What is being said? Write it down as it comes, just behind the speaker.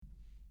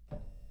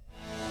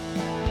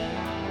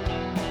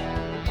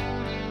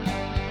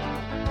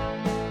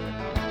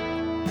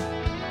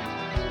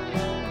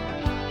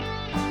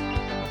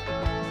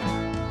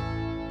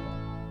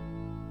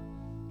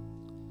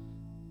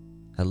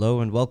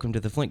Hello and welcome to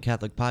the Flint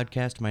Catholic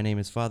Podcast. My name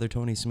is Father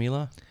Tony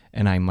Smila.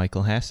 And I'm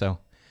Michael Hasso.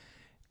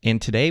 And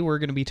today we're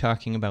going to be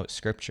talking about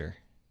Scripture.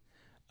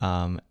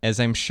 As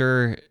I'm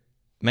sure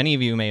many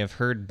of you may have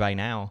heard by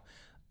now,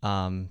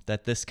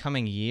 that this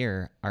coming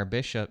year, our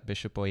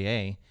Bishop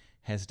Oye,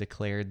 has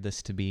declared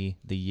this to be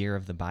the year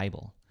of the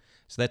Bible.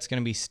 So that's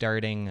going to be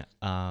starting,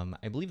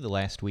 I believe, the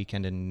last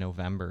weekend in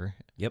November.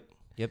 Yep,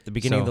 the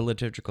beginning of the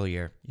liturgical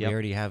year. Yep. We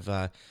already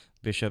have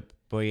Bishop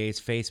Boye's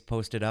face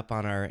posted up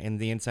on in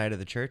the inside of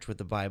the church with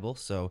the Bible,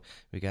 so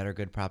we got our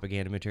good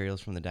propaganda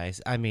materials from the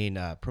diocese.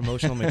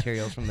 Promotional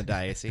materials from the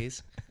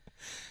diocese.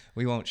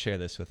 We won't share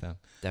this with them.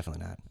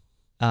 Definitely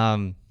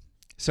not.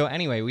 So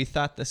anyway, we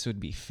thought this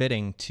would be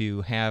fitting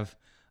to have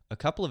a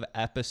couple of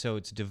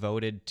episodes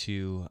devoted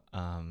to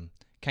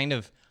kind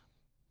of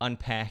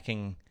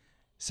unpacking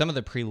some of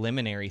the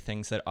preliminary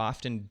things that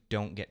often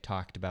don't get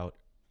talked about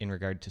in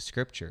regard to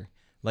Scripture.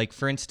 Like,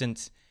 for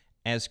instance,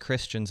 as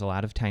Christians, a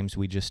lot of times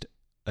we just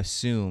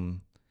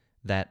assume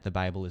that the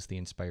Bible is the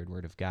inspired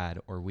Word of God,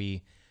 or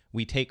we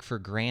take for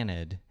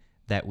granted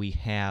that we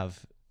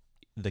have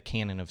the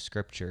canon of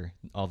Scripture,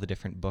 all the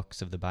different books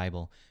of the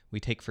Bible. We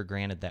take for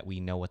granted that we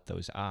know what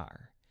those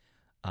are.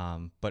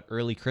 But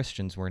early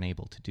Christians weren't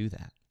able to do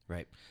that.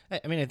 Right.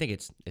 I mean, I think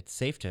it's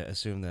safe to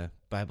assume the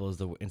Bible is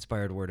the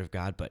inspired Word of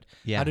God, but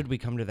Yeah. How did we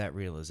come to that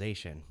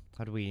realization?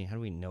 How do we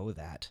know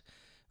that?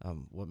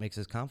 What makes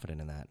us confident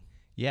in that?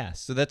 Yeah,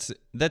 so that's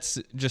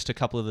just a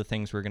couple of the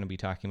things we're going to be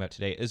talking about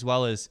today, as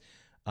well as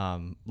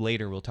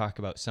later we'll talk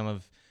about some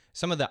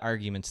of the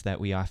arguments that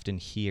we often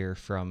hear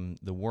from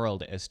the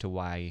world as to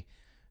why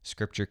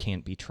Scripture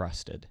can't be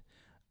trusted.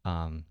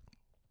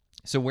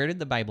 So where did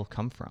the Bible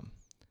come from?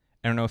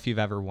 I don't know if you've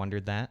ever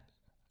wondered that.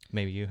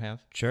 Maybe you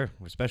have. Sure,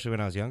 especially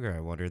when I was younger, I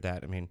wondered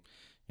that. I mean,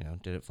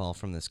 did it fall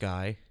from the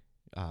sky?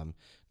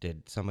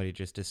 Did somebody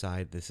just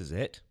decide this is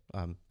it?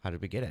 How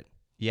did we get it?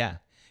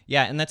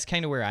 Yeah, and that's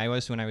kind of where I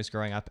was when I was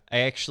growing up.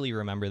 I actually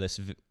remember this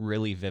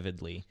really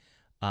vividly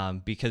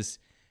because,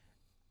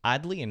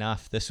 oddly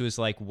enough, this was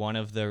like one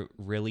of the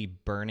really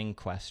burning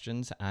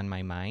questions on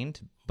my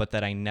mind, but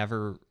that I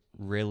never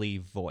really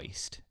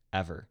voiced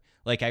ever.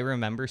 Like, I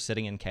remember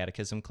sitting in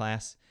catechism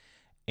class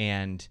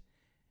and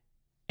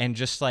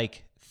just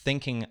like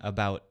thinking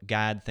about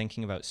God,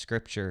 thinking about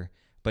Scripture,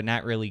 but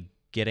not really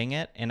getting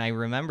it. And I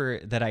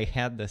remember that I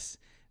had this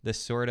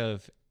sort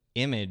of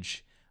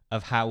image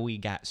of how we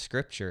got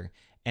Scripture,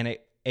 and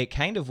it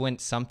kind of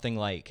went something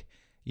like,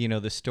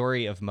 the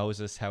story of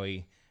Moses, how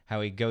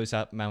he goes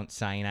up Mount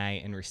Sinai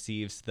and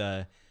receives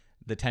the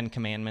 10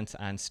 Commandments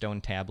on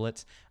stone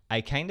tablets. I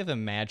kind of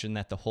imagine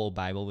that the whole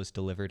Bible was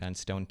delivered on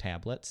stone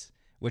tablets,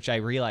 which I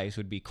realize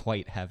would be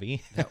quite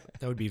heavy. That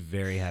would be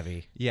very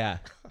heavy. Yeah.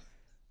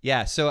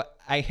 So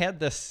I had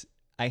this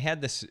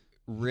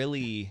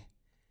really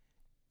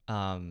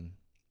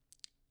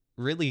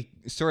really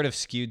sort of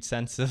skewed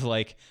sense of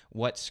like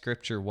what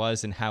Scripture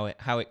was and how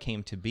it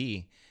came to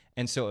be.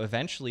 And so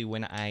eventually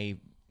when I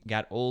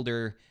got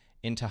older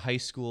into high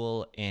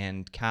school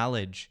and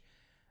college,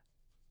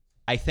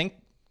 I think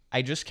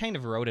I just kind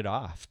of wrote it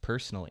off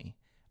personally.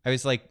 I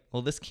was like,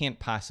 well, this can't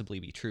possibly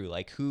be true.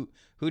 Like who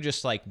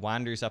just like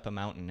wanders up a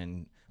mountain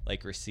and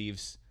like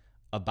receives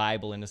a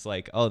Bible and is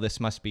like, oh, this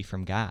must be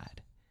from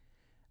God.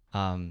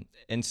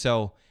 And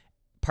so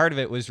part of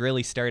it was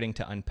really starting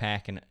to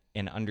unpack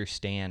and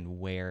understand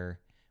where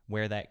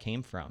that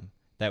came from.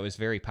 That was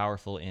very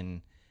powerful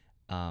in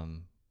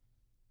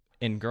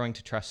growing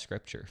to trust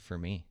Scripture for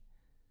me.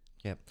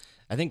 Yeah,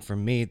 I think for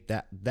me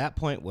that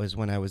point was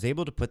when I was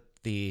able to put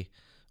the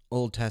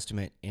Old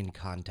Testament in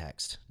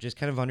context, just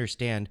kind of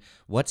understand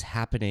what's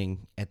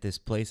happening at this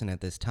place and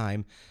at this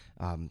time.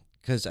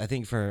 Because I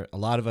think for a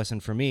lot of us,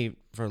 and for me,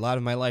 for a lot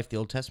of my life, the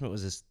Old Testament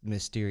was this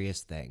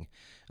mysterious thing.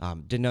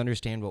 Didn't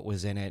understand what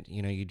was in it.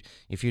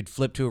 If you'd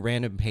flip to a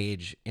random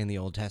page in the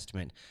Old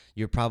Testament,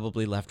 you're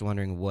probably left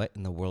wondering what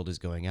in the world is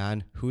going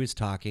on, who is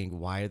talking,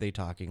 why are they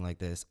talking like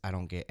this? I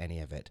don't get any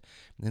of it.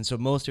 And so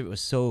most of it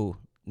was so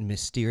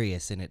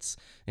mysterious in its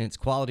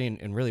quality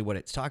and really what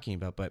it's talking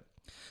about. But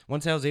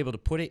once I was able to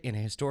put it in a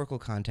historical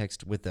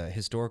context with the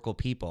historical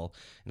people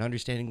and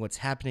understanding what's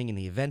happening and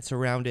the events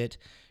around it,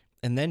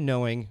 and then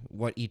knowing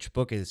what each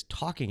book is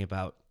talking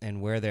about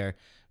and where they're,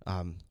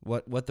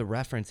 what the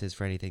reference is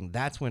for anything,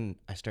 that's when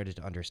I started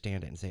to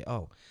understand it and say,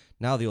 oh,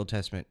 now the Old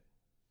Testament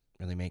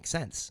really makes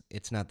sense.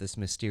 It's not this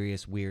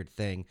mysterious, weird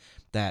thing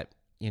that,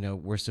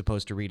 we're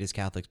supposed to read as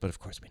Catholics, but of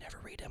course we never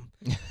read them.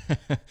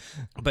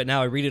 But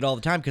now I read it all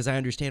the time because I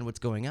understand what's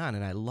going on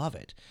and I love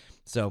it.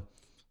 So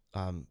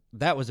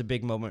that was a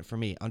big moment for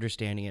me,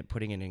 understanding it,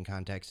 putting it in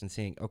context and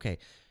seeing, okay,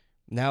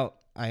 now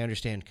I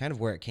understand kind of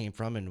where it came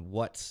from and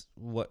what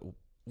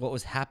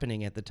was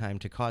happening at the time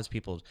to cause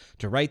people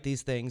to write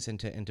these things and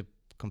to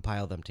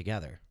compile them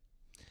together.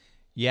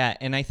 Yeah,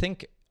 and I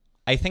think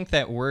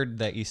that word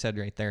that you said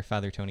right there,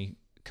 Father Tony,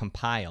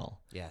 compile.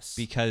 Yes.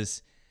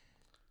 Because,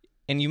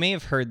 and you may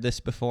have heard this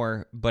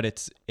before, but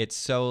it's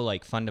so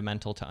like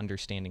fundamental to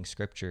understanding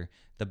Scripture.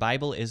 The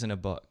Bible isn't a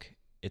book.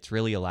 It's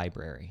really a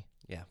library.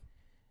 Yeah.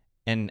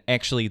 And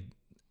actually,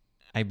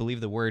 I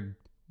believe the word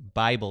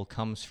Bible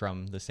comes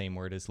from the same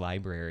word as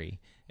library,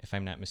 if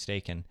I'm not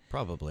mistaken.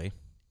 Probably.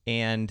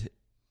 And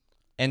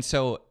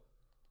so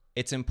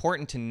it's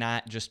important to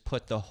not just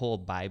put the whole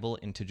Bible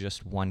into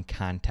just one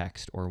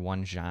context or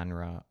one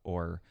genre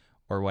or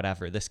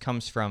whatever.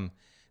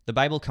 The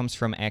Bible comes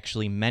from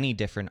actually many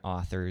different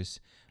authors,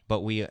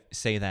 but we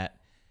say that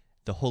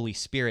the Holy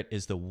Spirit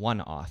is the one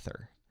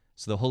author.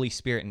 So the Holy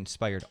Spirit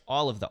inspired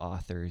all of the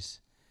authors,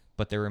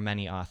 but there were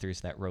many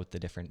authors that wrote the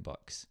different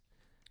books.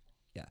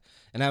 Yeah.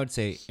 And I would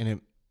say,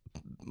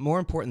 more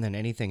important than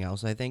anything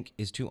else, I think,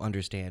 is to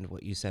understand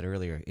what you said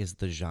earlier is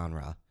the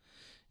genre.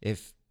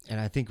 And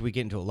I think we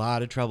get into a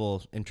lot of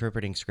trouble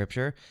interpreting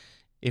scripture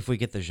if we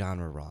get the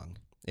genre wrong.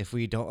 If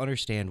we don't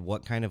understand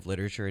what kind of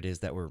literature it is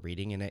that we're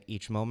reading in at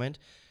each moment,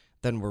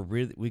 then we're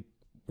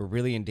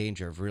really in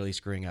danger of really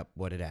screwing up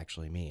what it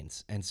actually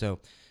means. And so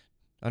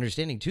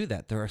understanding too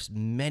that there are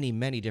many,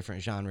 many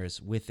different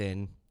genres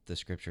within the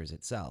scriptures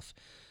itself.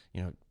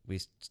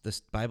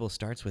 This Bible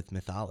starts with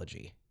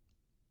mythology.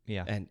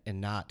 Yeah.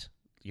 And not,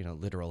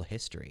 literal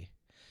history.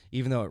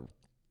 Even though it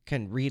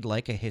can read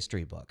like a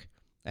history book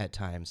at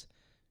times,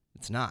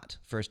 it's not.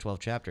 First 12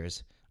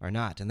 chapters are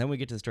not. And then we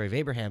get to the story of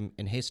Abraham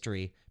and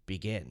history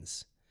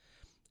begins.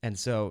 And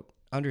so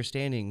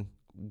understanding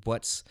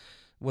what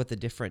the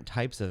different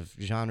types of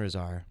genres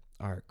are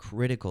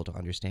critical to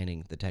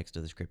understanding the text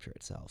of the scripture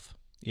itself.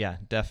 Yeah,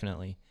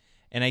 definitely.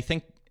 And I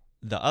think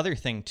the other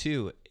thing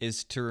too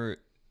is to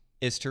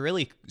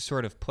really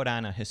sort of put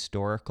on a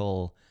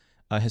historical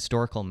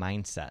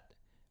mindset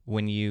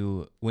when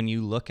you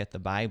look at the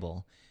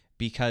Bible,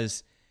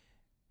 because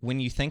when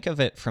you think of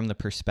it from the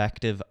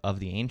perspective of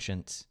the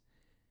ancients,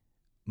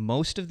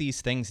 most of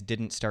these things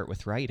didn't start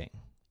with writing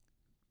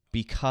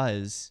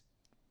because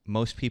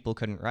most people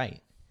couldn't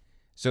write.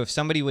 So if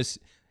somebody was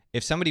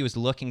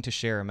looking to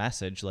share a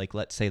message, like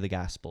let's say the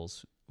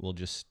Gospels, we'll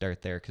just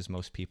start there because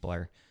most people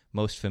are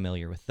most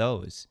familiar with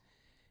those.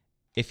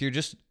 If you're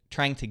just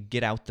trying to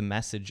get out the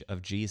message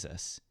of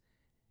Jesus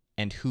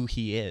and who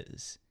he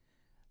is,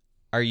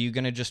 are you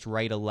going to just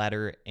write a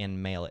letter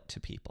and mail it to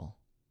people?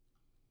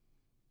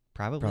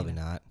 Probably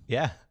not.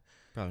 Yeah.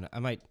 Probably not. I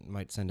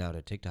might send out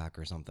a TikTok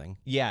or something.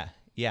 Yeah.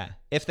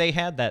 If they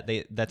had that,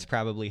 that's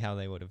probably how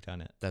they would have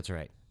done it. That's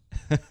right.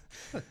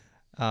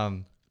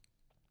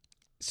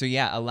 So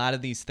yeah, a lot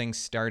of these things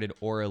started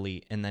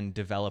orally and then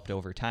developed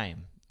over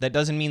time. That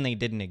doesn't mean they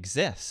didn't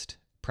exist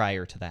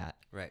prior to that.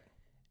 Right.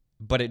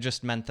 But it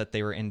just meant that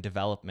they were in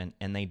development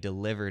and they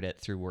delivered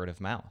it through word of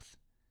mouth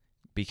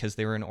because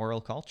they were an oral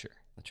culture.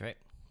 That's right.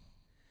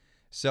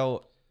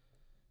 So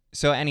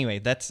anyway,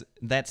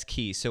 that's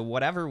key. So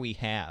whatever we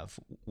have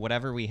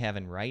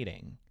in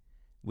writing,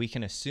 we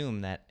can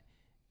assume that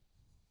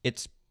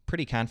it's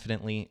pretty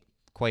confidently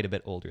quite a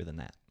bit older than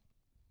that.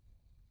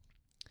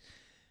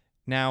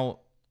 Now,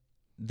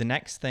 the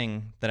next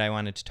thing that I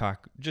wanted to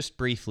talk just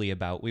briefly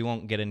about, we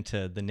won't get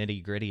into the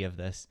nitty-gritty of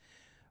this,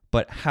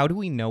 but how do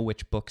we know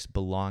which books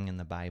belong in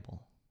the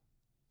Bible?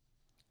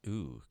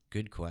 Ooh,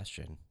 good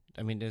question.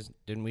 I mean,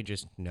 didn't we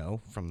just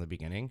know from the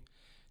beginning?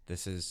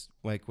 This is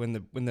like when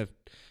the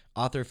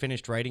author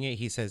finished writing it,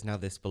 he says, "Now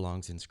this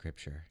belongs in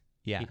Scripture."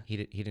 Yeah. He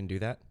didn't do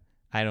that?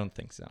 I don't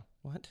think so.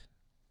 What?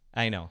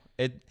 I know.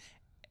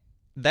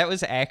 That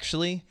was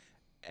actually,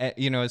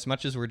 as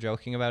much as we're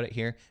joking about it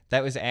here,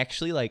 that was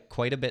actually like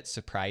quite a bit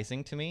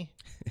surprising to me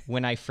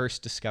when I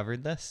first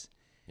discovered this.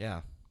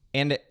 Yeah.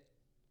 And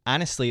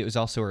honestly, it was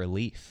also a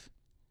relief.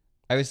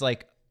 I was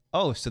like,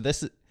 oh, so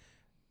this is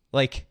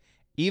like,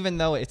 even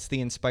though it's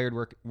the inspired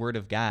word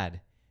of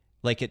God,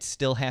 like it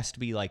still has to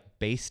be like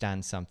based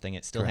on something.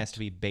 It still has to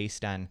be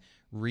based on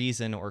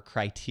reason or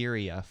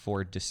criteria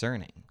for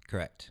discerning.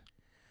 Correct.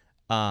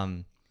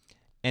 And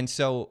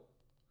so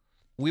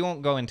we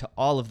won't go into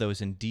all of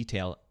those in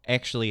detail.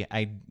 Actually,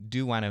 I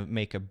do want to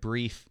make a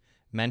brief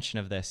mention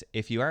of this.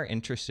 If you are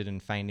interested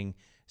in finding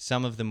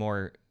some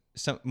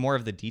more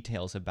of the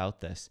details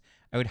about this,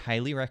 I would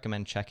highly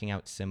recommend checking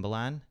out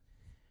Symbolon.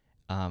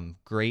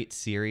 Great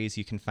series.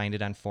 You can find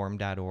it on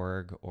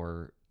forum.org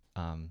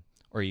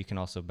or you can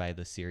also buy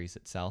the series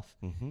itself.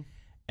 Mm-hmm.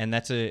 And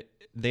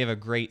they have a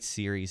great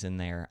series in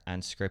there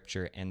on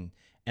scripture, and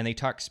they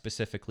talk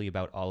specifically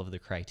about all of the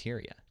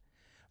criteria.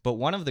 But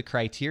one of the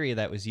criteria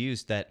that was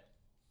used that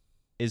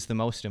is the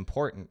most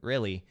important,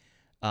 really,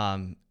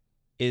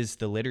 is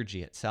the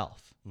liturgy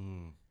itself.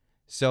 Mm.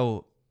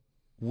 So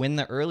when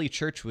the early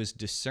church was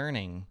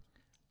discerning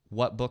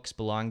what books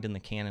belonged in the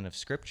canon of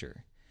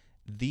Scripture,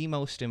 the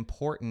most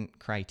important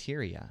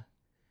criteria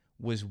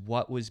was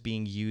what was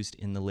being used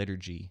in the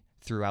liturgy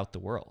throughout the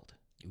world.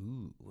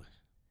 Ooh.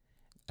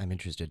 I'm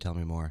interested. Tell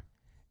me more.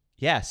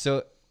 Yeah,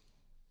 so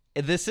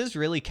this is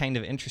really kind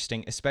of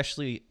interesting,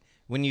 especially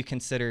when you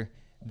consider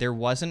there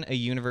wasn't a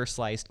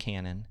universalized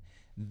canon.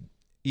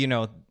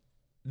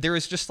 There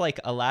was just like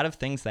a lot of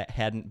things that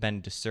hadn't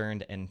been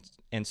discerned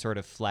and sort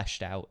of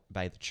fleshed out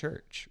by the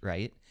church,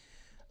 right?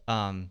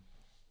 And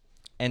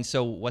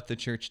so what the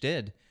church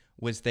did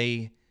was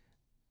they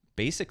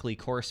basically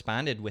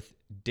corresponded with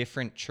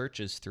different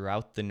churches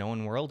throughout the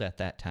known world at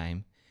that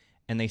time.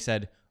 And they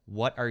said,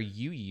 what are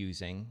you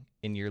using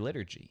in your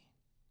liturgy?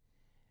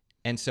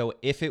 And so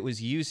if it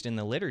was used in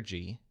the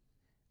liturgy,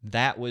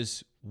 that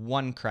was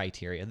one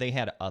criteria. They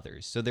had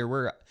others. So there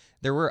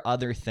were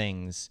other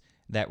things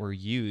that were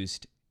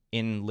used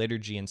in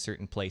liturgy in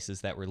certain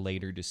places that were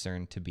later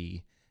discerned to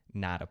be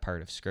not a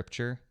part of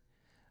Scripture.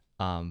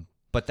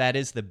 But that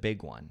is the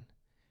big one.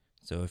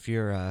 So if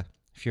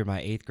you're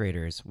my eighth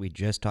graders, we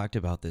just talked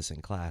about this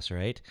in class,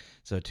 right?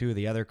 So two of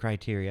the other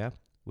criteria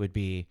would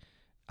be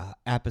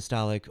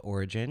apostolic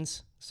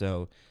origins.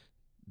 So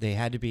they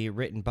had to be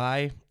written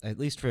by, at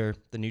least for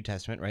the New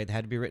Testament, right? They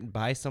had to be written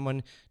by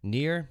someone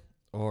near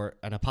or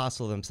an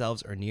apostle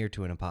themselves or near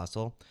to an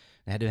apostle.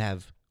 They had to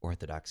have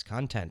orthodox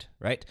content,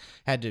 right?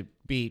 Had to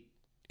be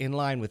in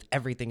line with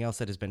everything else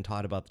that has been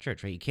taught about the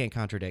church, right? You can't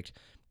contradict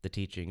the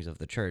teachings of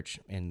the church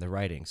in the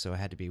writing. So it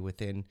had to be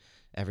within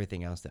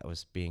everything else that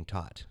was being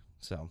taught.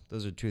 So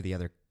those are two of the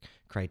other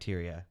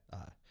criteria.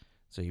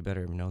 So you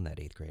better have known that,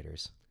 eighth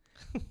graders.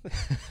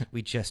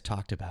 We just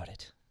talked about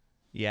it.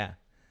 Yeah.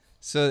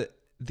 So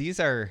these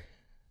are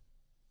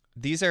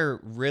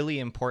really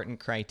important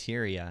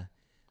criteria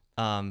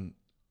to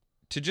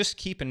just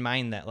keep in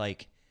mind that,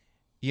 like,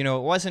 it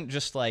wasn't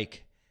just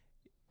like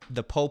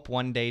the Pope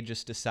one day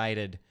just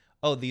decided,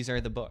 oh, these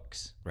are the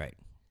books. Right.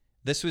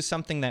 This was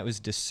something that was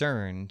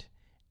discerned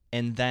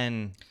and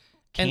then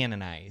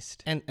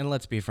canonized. And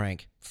let's be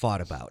frank,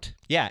 fought about.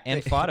 Yeah,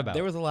 and fought about.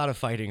 There was a lot of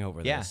fighting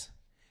over this.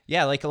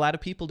 Yeah, like a lot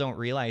of people don't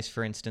realize,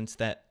 for instance,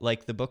 that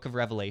like the book of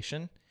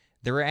Revelation,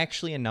 there were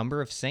actually a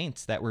number of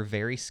saints that were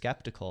very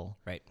skeptical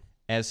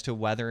as to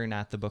whether or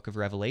not the book of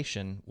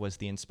Revelation was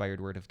the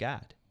inspired word of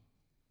God.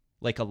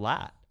 Like a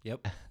lot.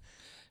 Yep.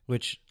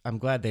 Which I'm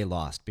glad they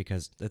lost,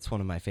 because that's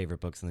one of my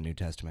favorite books in the New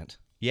Testament.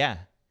 Yeah.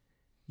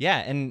 Yeah,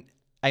 and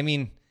I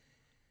mean,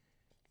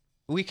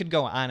 we could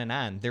go on and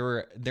on. There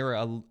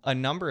were a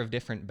number of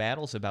different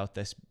battles about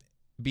this,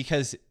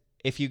 because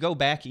if you go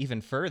back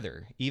even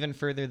further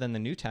than the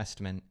New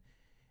Testament,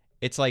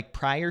 it's like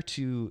prior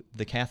to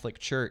the Catholic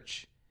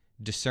Church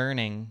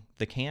discerning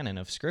the canon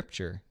of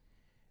Scripture,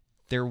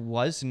 there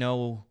was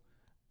no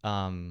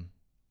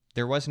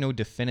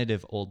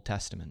definitive Old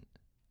Testament.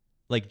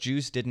 Like,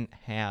 Jews didn't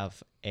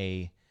have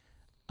a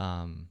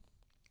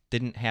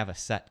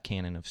set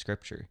canon of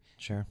Scripture.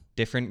 Sure.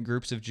 Different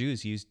groups of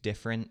Jews used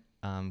different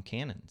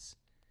canons.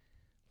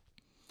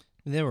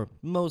 They were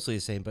mostly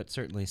the same, but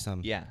certainly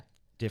some Yeah.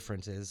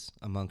 differences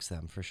amongst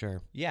them, for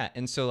sure. Yeah,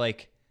 and so,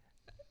 like,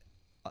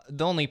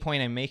 the only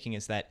point I'm making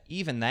is that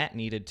even that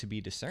needed to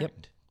be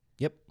discerned.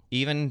 Yep.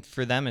 Even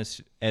for them, as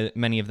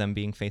many of them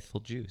being faithful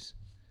Jews.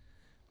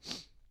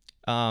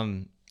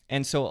 And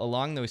so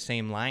along those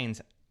same lines,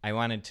 I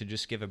wanted to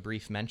just give a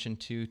brief mention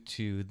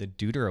to the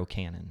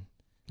Deuterocanon.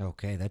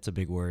 Okay, that's a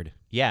big word.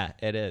 Yeah,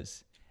 it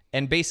is.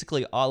 And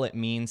basically all it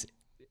means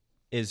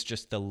is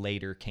just the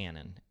later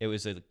canon. It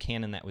was a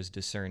canon that was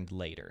discerned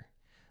later.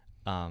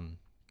 And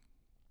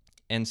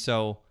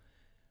so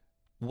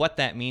what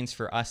that means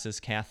for us as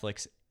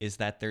Catholics is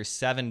that there's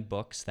 7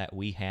 books that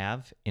we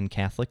have in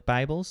Catholic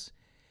Bibles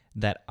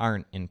that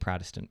aren't in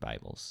Protestant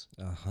Bibles.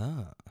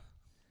 Uh-huh.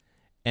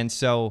 And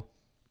so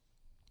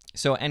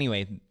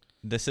anyway,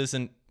 this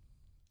isn't...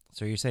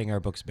 So you're saying our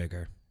book's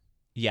bigger?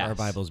 Yes. Our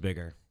Bible's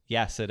bigger?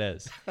 Yes, it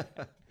is.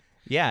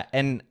 Yeah,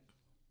 and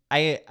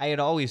I had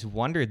always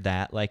wondered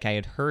that. Like, I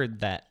had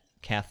heard that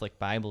Catholic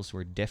Bibles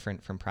were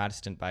different from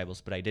Protestant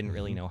Bibles, but I didn't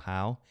really know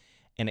how.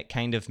 And it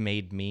kind of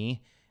made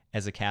me,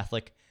 as a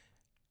Catholic,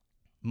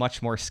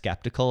 much more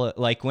skeptical.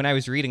 Like, when I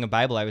was reading a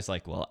Bible, I was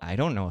like, well, I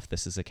don't know if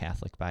this is a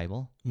Catholic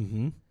Bible.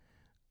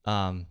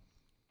 Mm-hmm.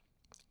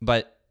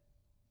 But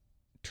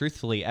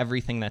truthfully,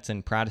 everything that's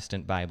in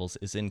Protestant Bibles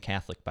is in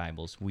Catholic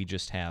Bibles. We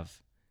just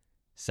have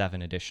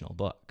 7 additional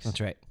books.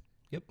 That's right.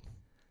 Yep.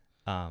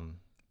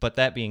 But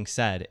that being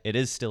said, it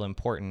is still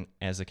important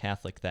as a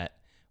Catholic that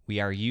we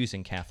are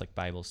using Catholic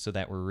Bibles so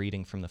that we're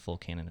reading from the full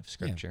canon of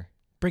Scripture.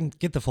 Yeah.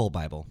 Get the full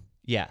Bible.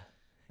 Yeah.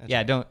 That's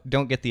yeah, right.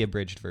 Don't get the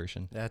abridged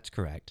version. That's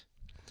correct.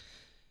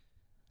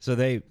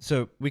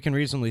 So we can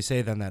reasonably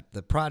say then that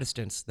the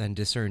Protestants then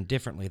discern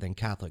differently than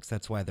Catholics.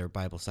 That's why their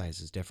Bible size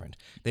is different.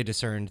 They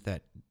discerned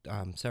that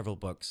several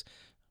books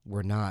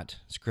were not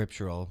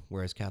scriptural,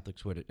 whereas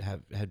Catholics would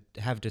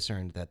have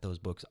discerned that those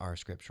books are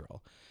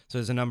scriptural. So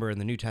there's a number in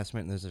the New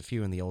Testament, and there's a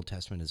few in the Old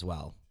Testament as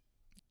well.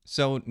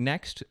 So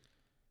next,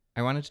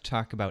 I wanted to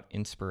talk about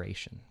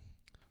inspiration.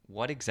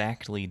 What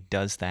exactly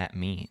does that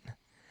mean?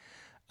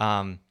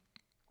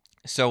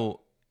 So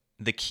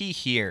the key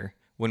here,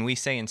 when we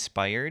say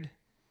inspired,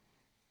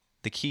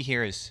 the key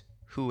here is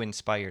who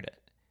inspired it,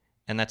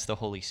 and that's the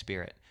Holy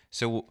Spirit.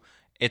 So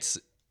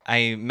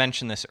I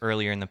mentioned this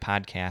earlier in the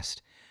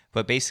podcast,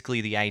 but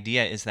basically the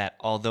idea is that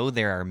although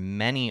there are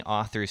many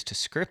authors to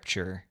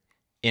Scripture,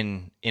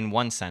 in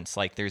one sense,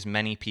 like there's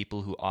many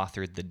people who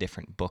authored the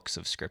different books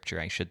of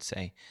Scripture, I should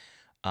say,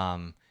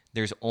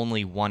 there's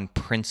only one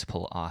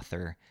principal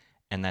author,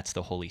 and that's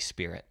the Holy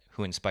Spirit,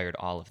 who inspired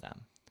all of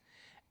them.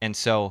 And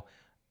so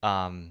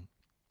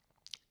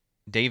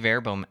Dave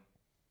Airbaum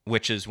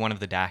which is one of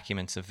the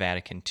documents of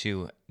Vatican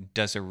II,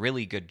 does a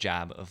really good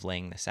job of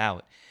laying this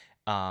out.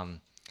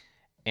 And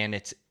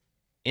it's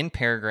in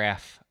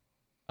paragraph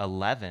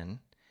 11.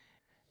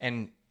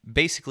 And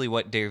basically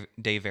what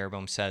Dei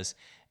Verbum says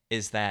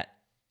is that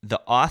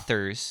the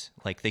authors,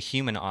 like the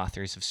human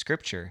authors of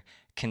Scripture,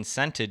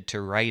 consented to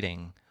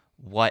writing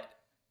what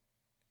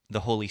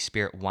the Holy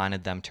Spirit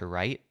wanted them to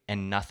write,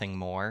 and nothing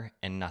more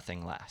and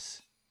nothing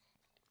less.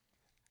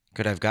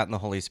 Could I have gotten the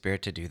Holy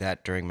Spirit to do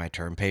that during my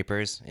term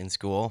papers in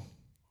school?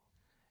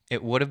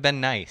 It would have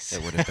been nice.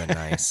 It would have been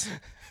nice.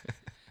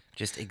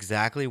 Just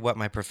exactly what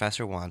my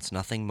professor wants,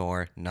 nothing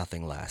more,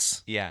 nothing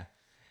less. Yeah.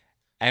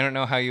 I don't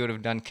know how you would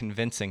have done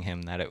convincing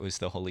him that it was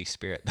the Holy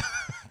Spirit.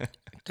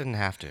 Didn't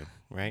have to,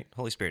 right?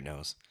 Holy Spirit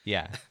knows.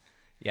 Yeah.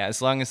 Yeah,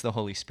 as long as the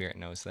Holy Spirit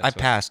knows. That's I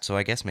passed, so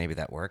I guess maybe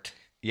that worked.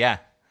 Yeah.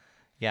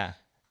 Yeah.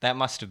 That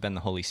must have been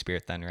the Holy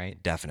Spirit then,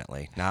 right?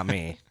 Definitely. Not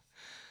me.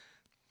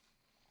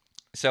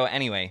 So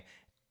anyway,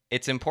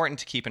 it's important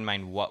to keep in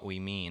mind what we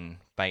mean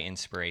by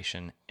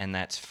inspiration, and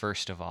that's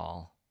first of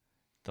all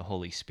the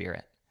Holy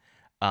Spirit.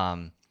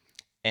 And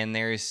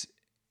there's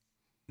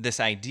this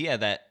idea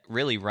that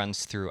really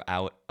runs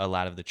throughout a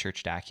lot of the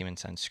church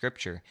documents on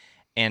Scripture,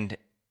 and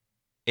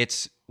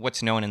it's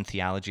what's known in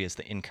theology as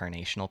the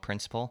incarnational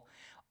principle.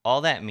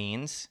 All that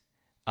means,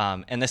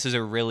 and this is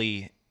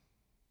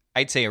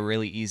I'd say a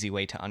really easy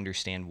way to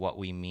understand what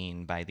we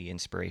mean by the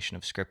inspiration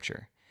of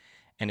Scripture.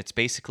 And it's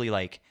basically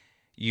like,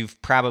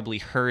 you've probably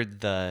heard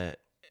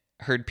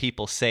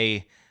people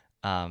say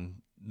the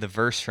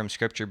verse from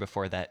Scripture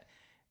before, that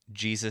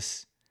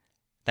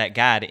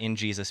God in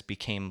Jesus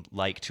became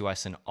like to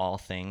us in all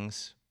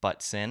things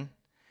but sin.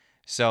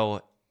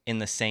 So in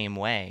the same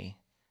way,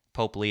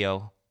 Pope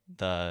Leo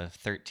the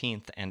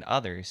 13th and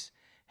others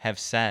have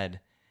said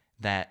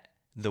that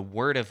the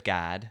Word of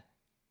God,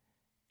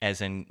 as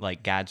in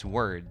like God's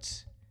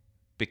words,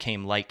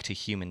 became like to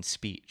human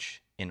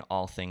speech in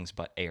all things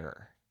but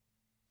error.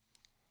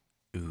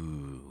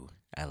 Ooh,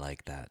 I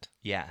like that.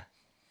 Yeah.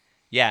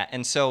 Yeah,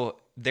 and so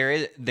there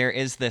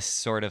is this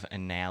sort of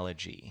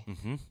analogy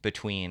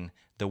between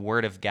the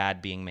Word of God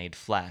being made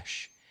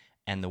flesh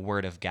and the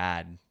Word of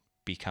God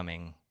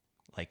becoming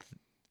like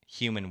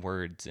human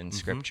words in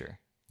Scripture.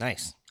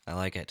 Nice. I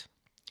like it.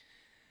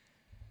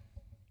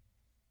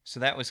 So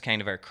that was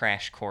kind of our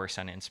crash course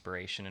on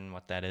inspiration and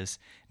what that is.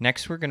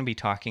 Next, we're going to be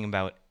talking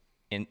about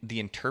the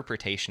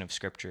interpretation of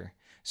Scripture.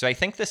 So I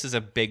think this is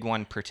a big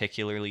one,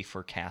 particularly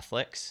for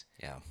Catholics.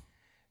 Yeah.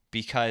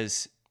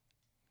 Because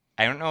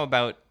I don't know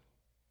about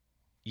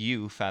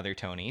you, Father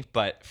Tony,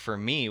 but for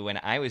me, when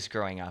I was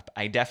growing up,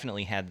 I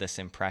definitely had this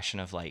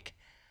impression of like,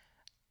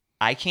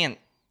 I can't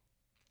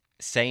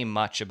say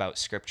much about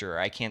Scripture, or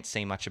I can't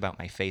say much about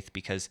my faith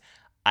because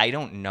I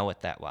don't know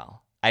it that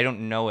well. I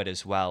don't know it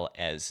as well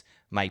as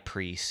my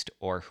priest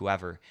or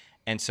whoever.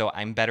 And so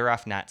I'm better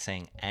off not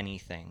saying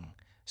anything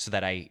so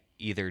that I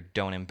either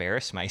don't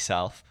embarrass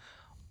myself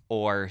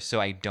or so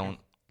I don't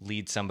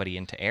lead somebody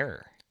into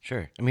error.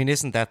 Sure. I mean,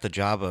 isn't that the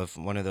job of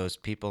one of those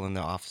people in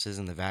the offices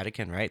in the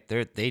Vatican, right?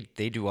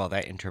 They do all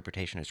that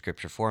interpretation of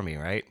Scripture for me,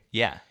 right?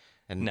 Yeah.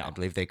 And No. I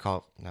believe they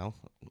call... No?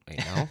 Wait,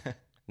 no?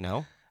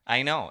 No?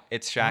 I know.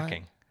 It's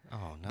shocking. What?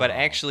 Oh, no. But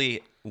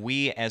actually,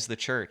 we as the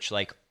church,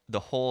 like the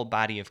whole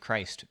body of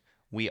Christ,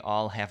 we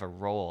all have a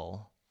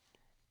role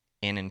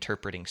in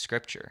interpreting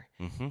Scripture.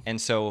 And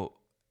so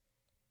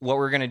what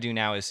we're going to do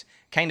now is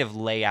kind of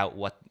lay out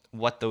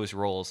what those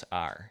roles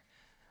are.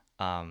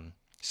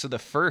 So the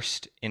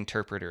first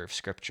interpreter of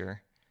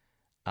Scripture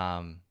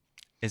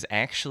is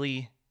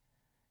actually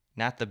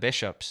not the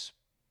bishops,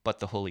 but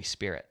the Holy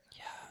Spirit.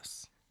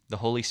 Yes. The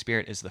Holy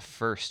Spirit is the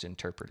first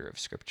interpreter of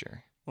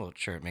Scripture. Well,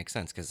 sure, it makes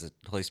sense because the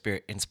Holy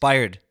Spirit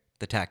inspired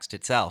the text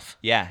itself.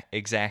 Yeah,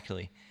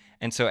 exactly.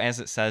 And so as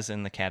it says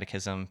in the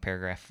Catechism,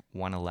 paragraph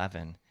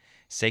 111,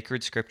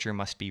 sacred Scripture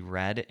must be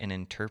read and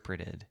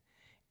interpreted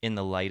in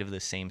the light of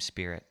the same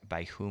Spirit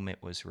by whom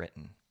it was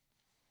written.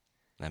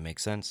 That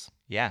makes sense.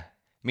 Yeah.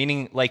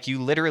 Meaning, like, you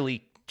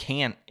literally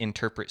can't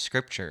interpret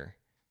Scripture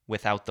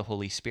without the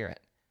Holy Spirit,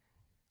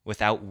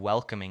 without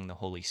welcoming the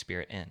Holy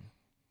Spirit in.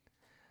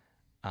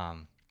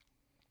 And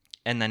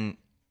then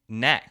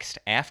next,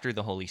 after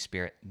the Holy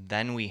Spirit,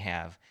 then we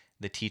have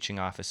the teaching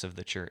office of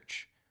the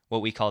church,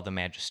 what we call the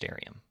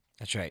magisterium.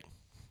 That's right.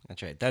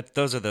 That's right.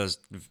 Those are those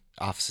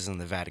offices in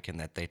the Vatican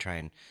that they try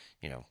and,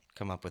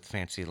 come up with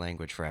fancy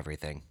language for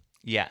everything.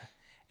 Yeah.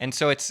 And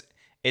so it's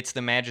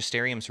the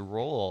magisterium's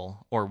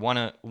role, or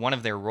one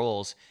of their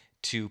roles,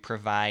 to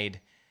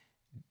provide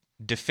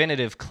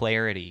definitive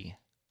clarity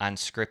on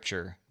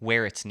Scripture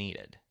where it's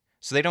needed.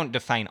 So they don't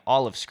define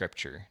all of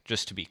Scripture,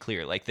 just to be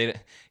clear. Like the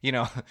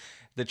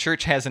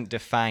church hasn't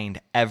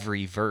defined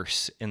every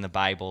verse in the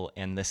Bible,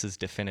 and this is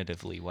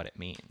definitively what it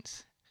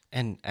means.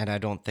 And I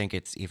don't think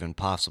it's even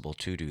possible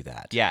to do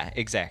that. Yeah,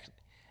 exactly.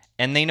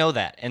 And they know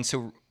that. And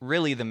so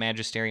really the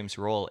magisterium's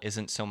role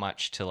isn't so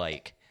much to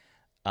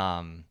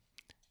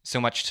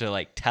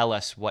tell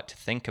us what to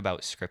think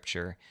about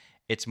Scripture.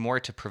 It's more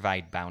to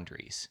provide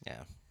boundaries.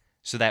 Yeah.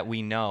 So that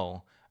we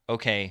know,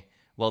 okay,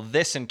 well,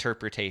 this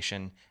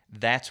interpretation,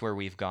 that's where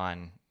we've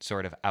gone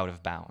sort of out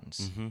of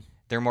bounds.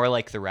 They're more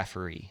like the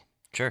referee.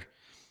 Sure.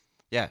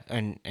 Yeah,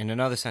 and in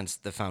another sense,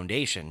 the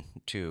foundation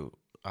to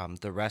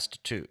the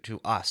rest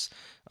to us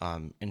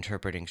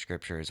interpreting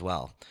Scripture as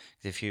well.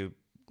 If you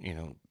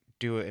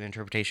do an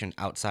interpretation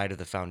outside of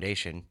the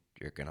foundation,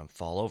 you're gonna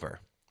fall over.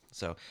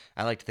 So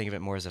I like to think of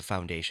it more as a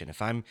foundation.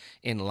 If I'm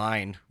in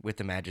line with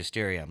the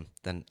magisterium,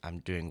 then I'm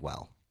doing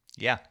well.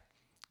 Yeah.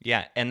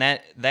 Yeah, and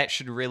that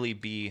should really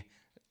be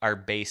our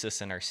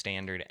basis and our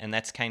standard, and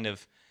that's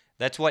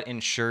what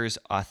ensures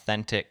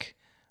authentic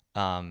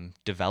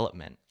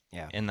development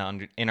Yeah.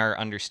 in our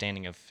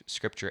understanding of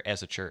Scripture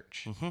as a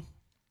church.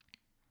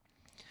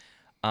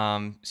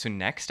 So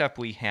next up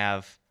we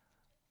have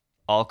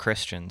all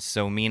Christians,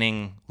 so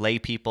meaning lay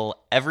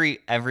people.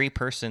 Every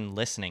person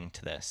listening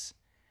to this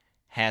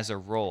has a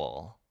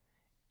role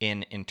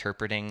in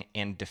interpreting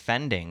and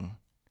defending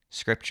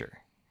Scripture.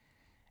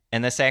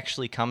 And this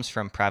actually comes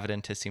from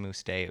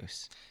Providentissimus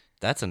Deus.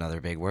 That's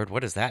another big word.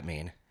 What does that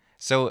mean?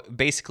 So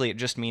basically, it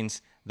just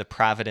means the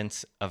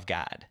providence of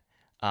God.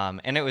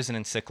 And it was an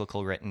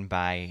encyclical written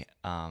by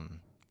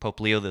Pope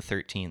Leo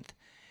XIII.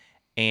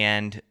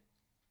 And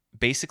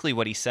basically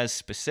what he says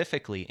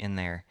specifically in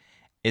there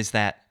is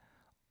that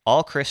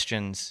all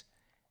Christians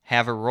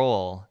have a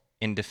role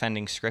in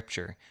defending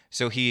Scripture.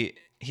 So he's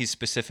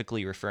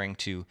specifically referring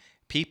to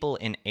people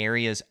in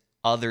areas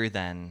other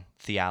than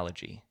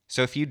theology.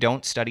 So if you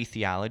don't study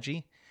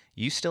theology,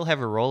 you still have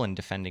a role in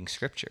defending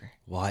Scripture.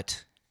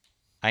 What?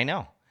 I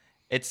know.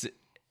 It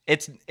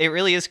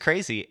really is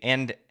crazy.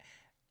 And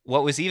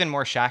what was even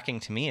more shocking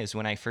to me is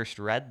when I first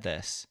read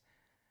this,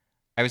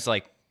 I was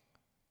like,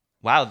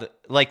 wow,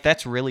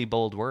 that's really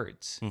bold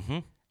words,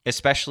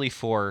 especially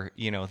for,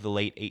 the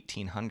late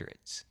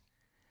 1800s.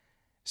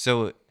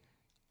 So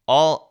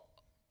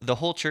the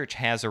whole church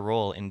has a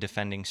role in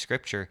defending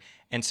Scripture.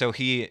 And so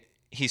he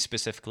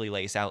specifically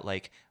lays out,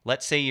 like,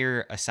 let's say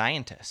you're a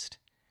scientist.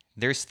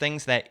 There's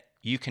things that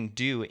you can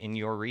do in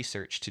your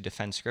research to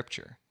defend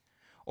Scripture.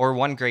 Or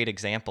one great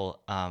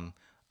example,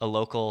 a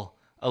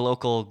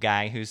local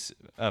guy who's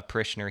a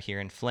parishioner here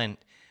in Flint,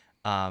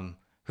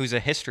 who's a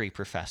history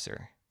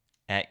professor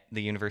at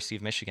the University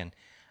of Michigan.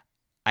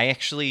 I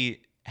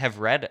actually have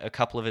read a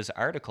couple of his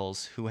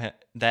articles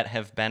that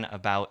have been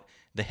about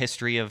the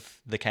history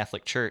of the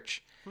Catholic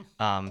Church,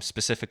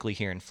 specifically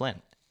here in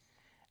Flint.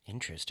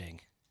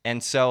 Interesting.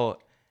 And so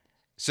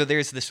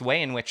there's this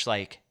way in which,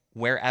 like,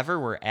 wherever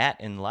we're at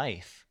in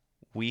life,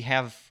 we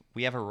have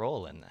a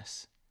role in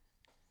this.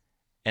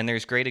 And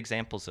there's great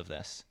examples of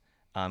this,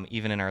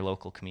 even in our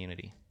local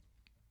community.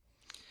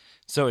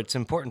 So it's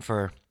important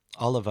for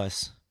all of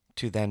us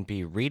to then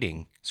be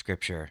reading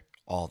Scripture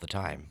all the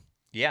time.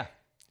 Yeah,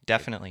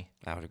 definitely.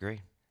 I would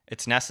agree.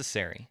 It's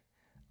necessary.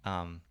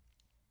 And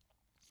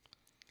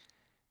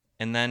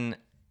then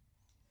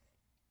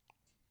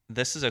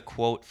this is a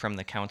quote from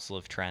the Council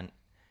of Trent,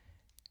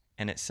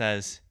 and it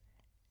says,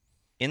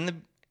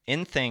 In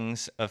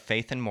things of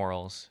faith and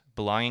morals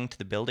belonging to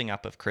the building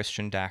up of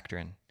Christian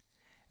doctrine,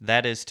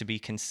 that is to be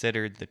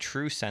considered the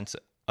true sense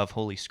of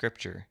Holy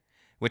Scripture,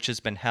 which has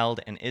been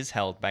held and is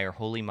held by our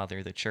Holy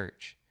Mother, the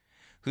Church,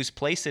 whose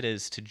place it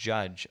is to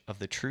judge of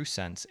the true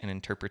sense and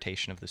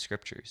interpretation of the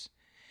Scriptures.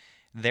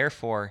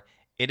 Therefore,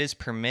 it is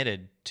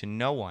permitted to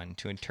no one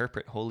to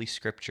interpret Holy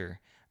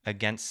Scripture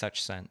against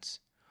such sense,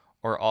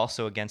 or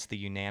also against the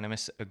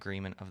unanimous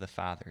agreement of the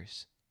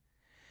Fathers.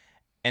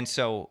 And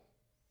so,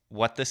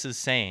 what this is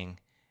saying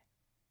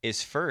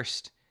is,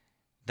 first,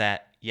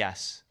 that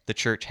yes, the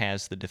church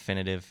has the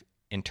definitive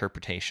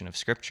interpretation of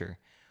Scripture,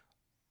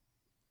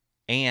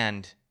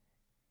 and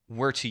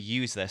we're to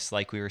use this,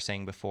 like we were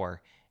saying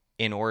before,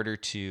 in order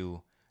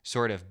to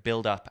sort of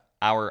build up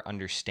our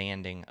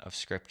understanding of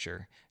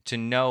Scripture, to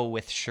know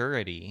with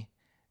surety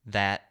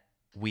that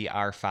we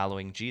are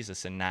following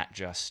Jesus and not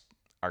just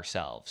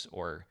ourselves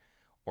or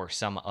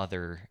some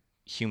other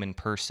human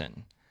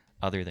person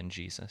other than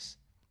Jesus.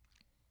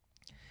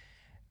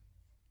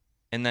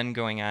 And then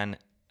going on,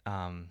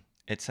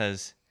 it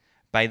says,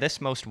 by this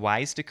most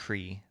wise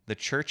decree, the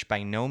church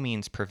by no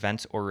means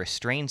prevents or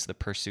restrains the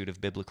pursuit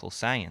of biblical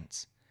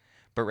science,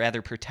 but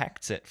rather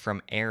protects it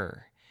from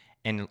error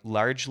and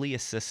largely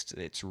assists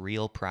its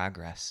real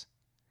progress.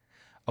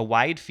 A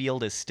wide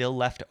field is still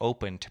left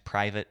open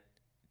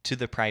to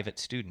the private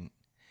student.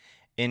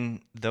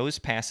 In those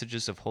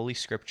passages of Holy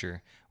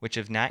Scripture which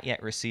have not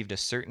yet received a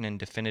certain and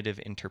definitive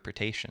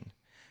interpretation,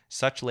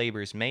 such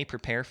labors may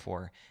prepare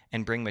for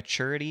and bring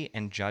maturity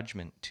and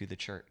judgment to the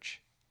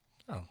church.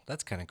 Oh,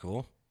 that's kind of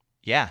cool.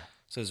 Yeah.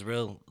 So there's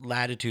real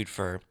latitude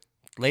for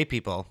lay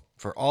people,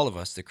 for all of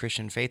us, the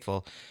Christian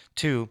faithful,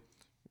 to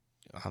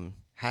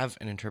have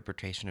an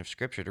interpretation of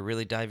Scripture, to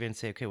really dive in and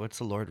say, okay, what's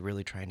the Lord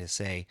really trying to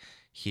say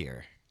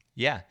here?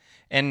 Yeah.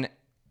 And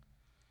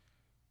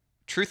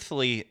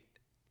truthfully,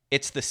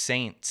 it's the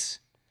saints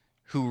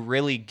who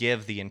really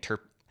give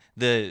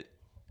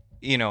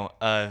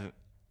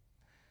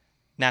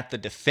not the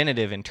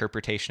definitive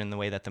interpretation in the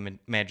way that the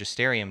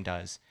magisterium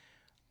does,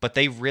 but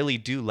they really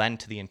do lend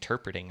to the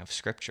interpreting of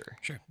Scripture.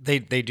 Sure. They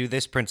do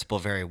this principle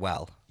very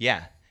well.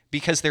 Yeah,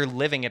 because they're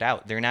living it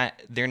out. They're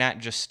not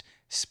just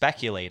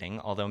speculating,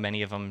 although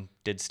many of them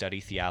did study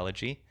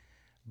theology,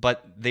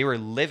 but they were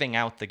living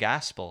out the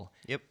gospel.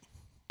 Yep.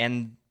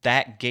 And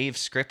that gave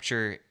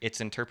Scripture its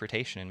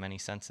interpretation in many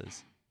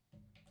senses.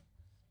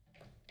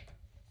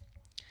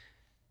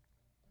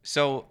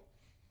 So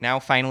now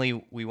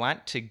finally, we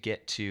want to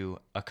get to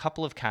a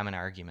couple of common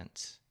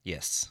arguments.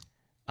 Yes.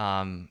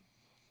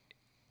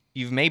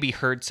 You've maybe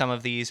heard some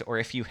of these, or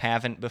if you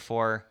haven't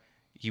before,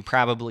 you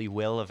probably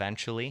will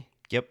eventually.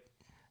 Yep.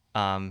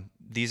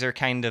 These are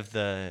kind of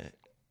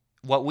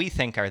what we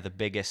think are the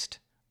biggest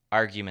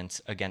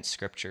arguments against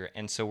Scripture,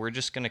 and so we're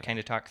just going to kind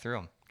of talk through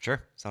them.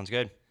 Sure. Sounds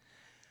good.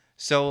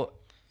 So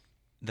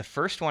the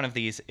first one of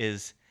these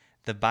is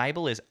the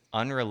Bible is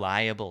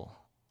unreliable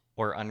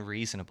or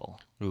unreasonable.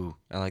 Ooh,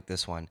 I like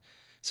this one.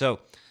 So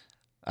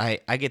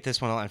I get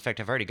this one a lot. In fact,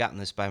 I've already gotten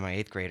this by my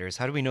 8th graders.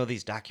 How do we know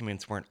these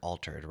documents weren't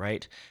altered,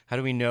 right? How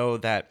do we know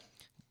that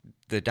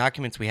the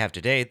documents we have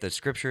today, the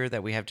scripture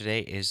that we have today,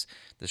 is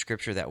the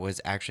scripture that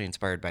was actually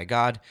inspired by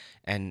God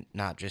and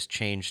not just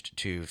changed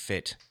to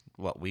fit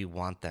what we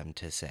want them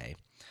to say?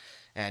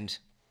 And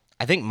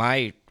I think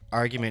my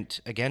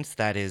argument against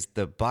that is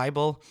the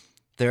Bible.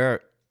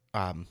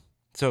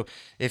 So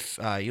if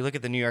you look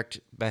at the New York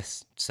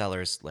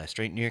bestsellers list,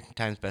 right, New York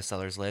Times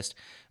bestsellers list,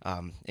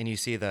 and you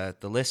see the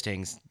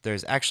listings,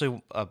 there's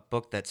actually a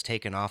book that's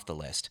taken off the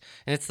list,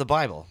 and it's the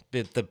Bible.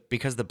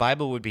 Because the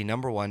Bible would be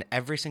number one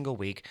every single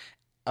week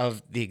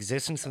of the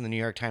existence of the New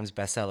York Times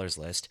bestsellers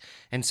list,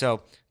 and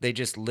so they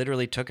just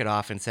literally took it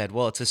off and said,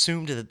 well, it's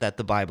assumed that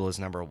the Bible is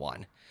number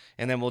one,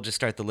 and then we'll just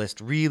start the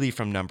list really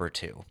from number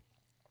two.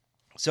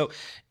 So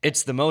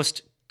it's the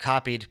most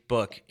copied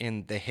book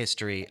in the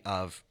history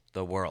of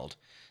the world.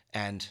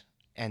 And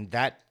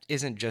that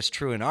isn't just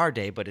true in our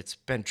day, but it's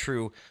been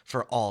true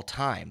for all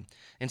time.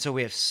 And so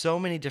we have so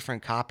many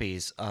different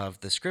copies of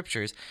the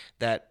scriptures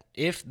that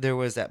if there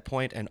was that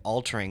point and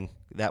altering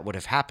that would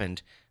have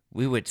happened,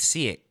 we would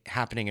see it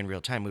happening in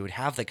real time. We would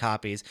have the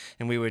copies,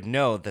 and we would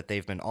know that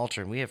they've been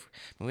altered. We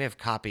have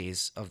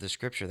copies of the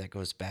scripture that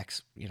goes back,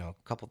 a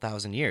couple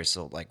thousand years.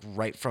 So like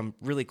right from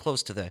really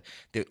close to the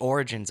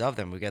origins of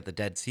them. We got the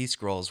Dead Sea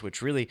Scrolls,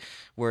 which really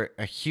were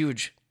a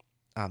huge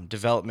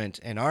development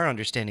in our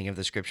understanding of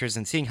the scriptures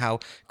and seeing how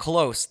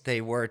close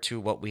they were to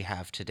what we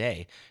have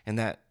today, and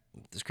that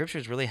the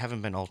scriptures really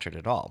haven't been altered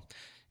at all.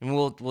 And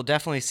we'll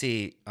definitely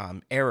see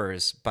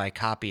errors by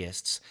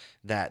copyists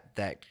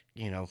that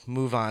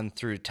move on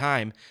through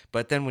time.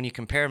 But then when you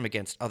compare them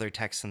against other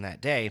texts in that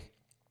day,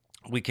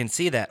 we can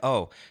see that,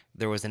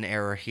 there was an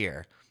error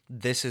here.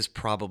 This is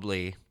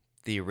probably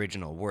the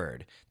original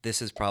word.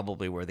 This is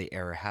probably where the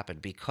error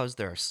happened, because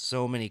there are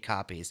so many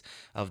copies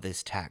of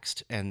this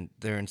text and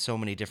they're in so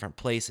many different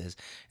places,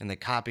 and the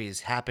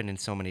copies happen in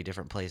so many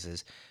different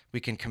places. We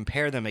can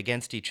compare them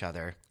against each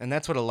other, and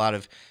that's what a lot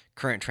of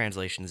current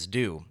translations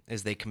do,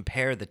 is they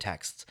compare the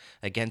texts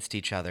against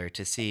each other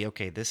to see,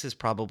 okay, this is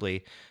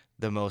probably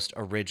the most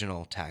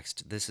original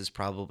text. This is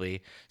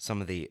probably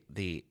some of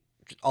the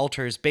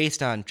alters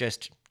based on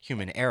just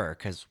human error,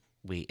 because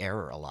we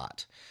error a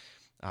lot.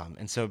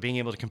 And so being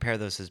able to compare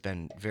those has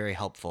been very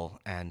helpful,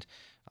 and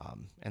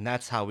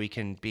that's how we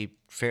can be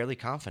fairly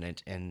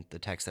confident in the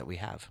text that we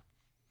have.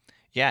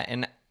 Yeah,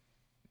 and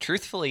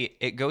truthfully,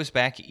 it goes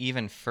back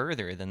even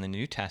further than the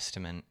New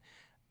Testament.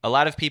 A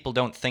lot of people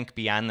don't think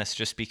beyond this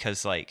just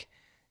because,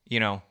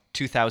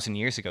 2,000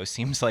 years ago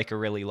seems like a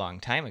really long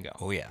time ago.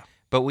 Oh, yeah.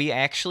 But we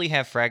actually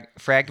have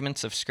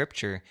fragments of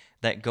Scripture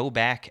that go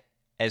back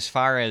as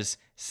far as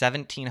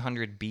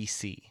 1700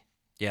 BC.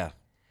 Yeah.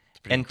 It's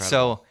pretty And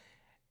incredible. so,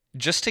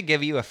 just to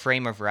give you a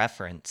frame of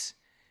reference,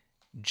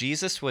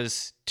 Jesus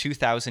was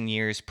 2,000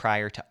 years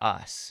prior to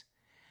us.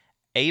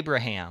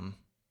 Abraham,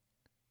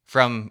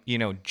 from,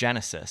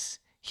 Genesis,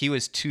 he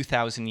was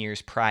 2,000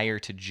 years prior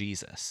to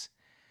Jesus.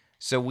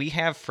 So we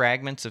have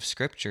fragments of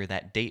Scripture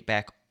that date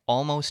back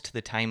almost to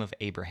the time of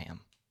Abraham.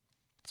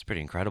 It's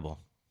pretty incredible.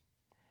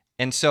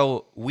 And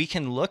so we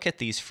can look at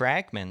these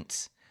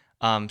fragments.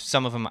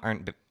 Some of them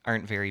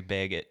aren't very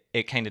big.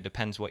 It kind of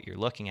depends what you're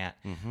looking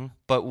at. Mm-hmm.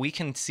 But we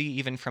can see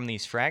even from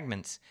these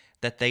fragments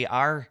that they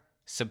are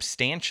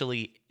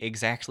substantially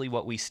exactly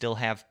what we still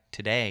have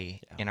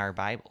today in our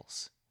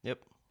Bibles. Yep.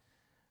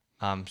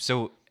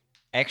 So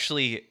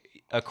actually,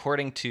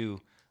 according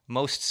to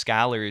most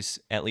scholars,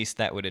 at least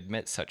that would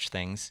admit such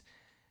things,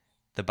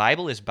 the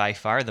Bible is by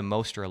far the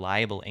most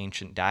reliable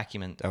ancient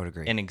document I would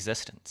agree. in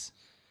existence.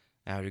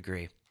 I would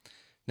agree.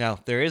 Now,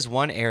 there is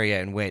one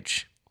area in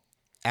which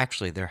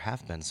actually there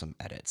have been some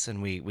edits,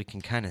 and we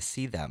can kind of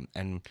see them,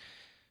 and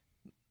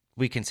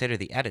we consider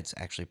the edits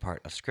actually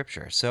part of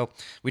Scripture. So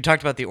we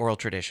talked about the oral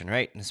tradition,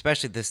 right? And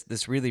especially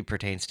this really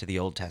pertains to the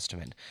Old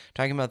Testament.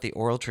 Talking about the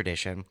oral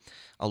tradition,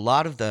 a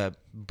lot of the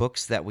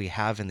books that we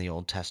have in the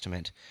Old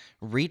Testament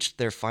reached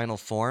their final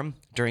form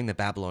during the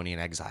Babylonian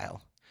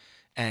exile.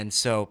 And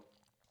so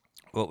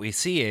what we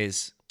see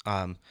is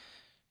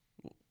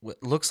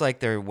what looks like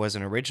there was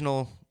an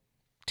original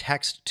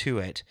text to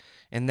it,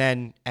 and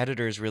then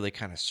editors really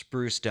kind of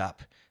spruced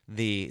up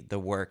the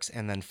works,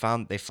 and then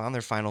found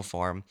their final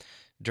form.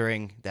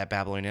 during that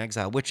Babylonian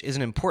exile, which is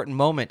an important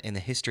moment in the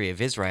history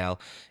of Israel.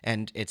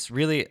 And it's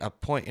really a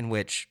point in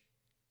which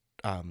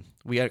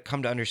we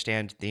come to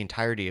understand the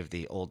entirety of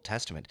the Old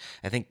Testament.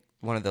 I think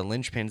one of the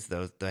linchpins,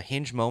 the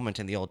hinge moment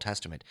in the Old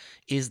Testament,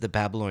 is the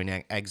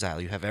Babylonian exile.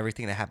 You have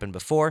everything that happened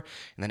before,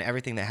 and then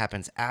everything that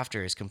happens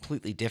after is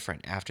completely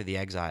different after the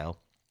exile.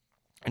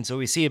 And so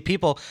we see a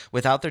people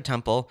without their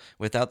temple,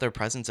 without their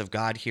presence of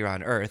God here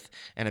on earth,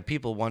 and a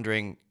people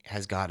wondering,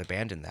 has God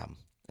abandoned them?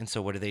 And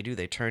so what do?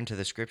 They turn to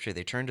the scripture,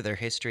 they turn to their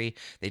history,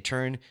 they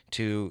turn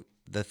to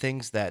the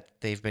things that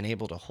they've been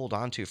able to hold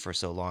on to for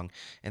so long,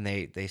 and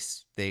they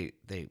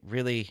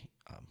really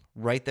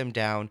write them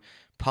down,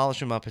 polish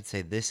them up, and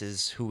say, this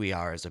is who we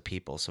are as a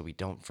people, so we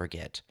don't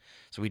forget.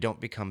 So we don't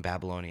become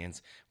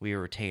Babylonians. We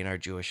retain our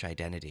Jewish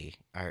identity,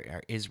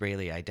 our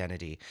Israeli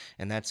identity.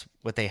 And that's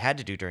what they had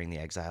to do during the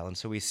exile. And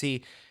so we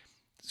see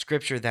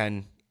scripture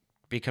then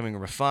becoming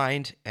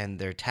refined and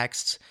their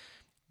texts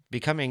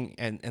becoming,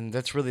 and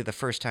that's really the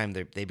first time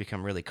they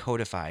become really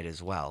codified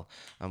as well.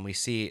 We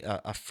see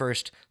a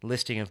first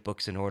listing of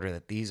books in order,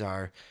 that these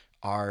are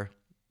our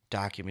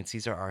documents,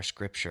 these are our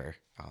scripture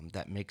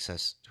that makes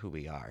us who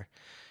we are.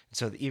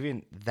 So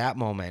even that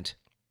moment,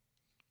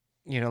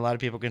 a lot of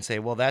people can say,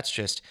 well, that's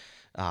just,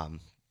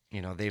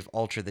 they've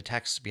altered the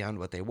texts beyond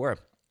what they were.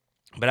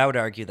 But I would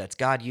argue that's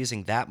God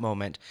using that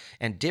moment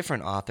and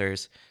different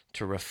authors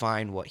to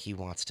refine what he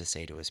wants to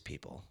say to his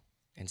people.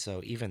 And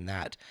so even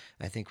that,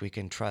 I think we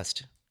can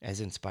trust as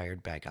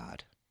inspired by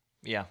God.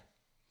 Yeah.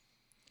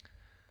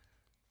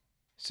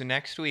 So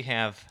next we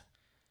have...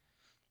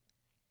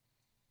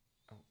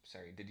 Oh,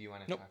 sorry. Did you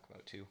want to Nope. talk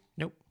about 2?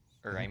 Nope.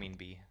 Or I mean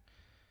B.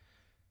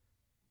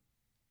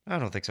 I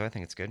don't think so. I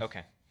think it's good.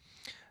 Okay.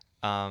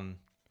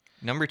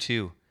 Number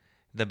 2,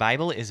 the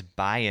Bible is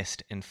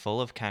biased and full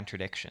of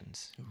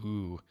contradictions.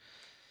 Ooh.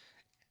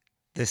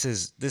 This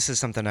is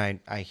something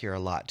I hear a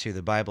lot too.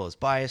 The Bible is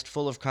biased,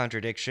 full of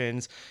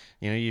contradictions.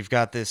 You've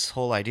got this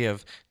whole idea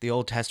of the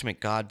Old Testament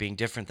God being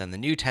different than the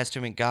New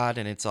Testament God,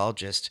 and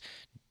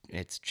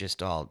it's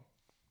just all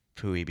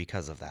pooey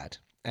because of that.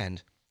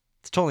 And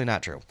it's totally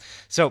not true.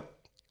 So,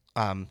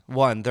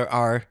 one, there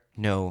are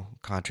no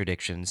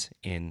contradictions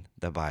in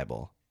the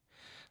Bible.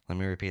 Let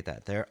me repeat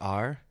that. There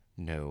are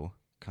no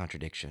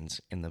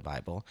contradictions in the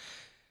Bible.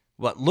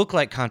 What look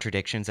like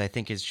contradictions, I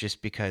think, is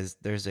just because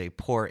there's a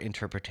poor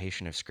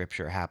interpretation of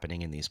Scripture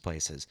happening in these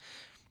places.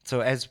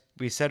 So as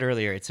we said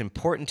earlier, it's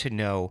important to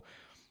know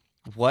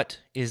what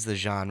is the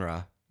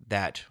genre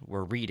that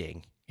we're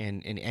reading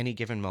in any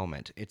given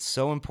moment. It's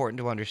so important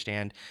to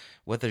understand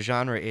what the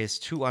genre is,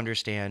 to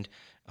understand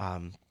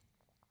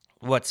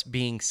what's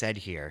being said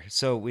here.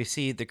 So we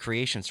see the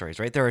creation stories,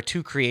 right? There are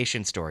 2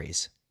 creation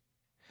stories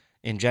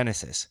in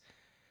Genesis.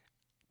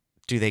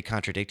 Do they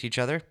contradict each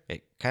other?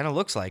 It kind of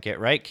looks like it,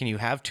 right? Can you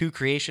have 2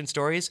 creation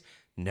stories?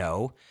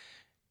 No.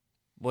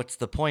 What's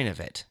the point of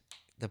it?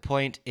 The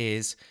point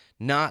is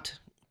not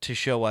to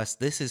show us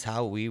this is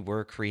how we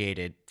were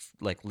created,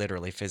 like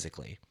literally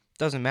physically.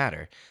 Doesn't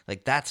matter.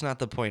 Like, that's not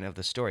the point of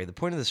the story. The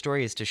point of the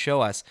story is to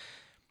show us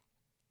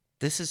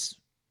this is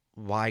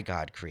why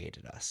God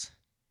created us.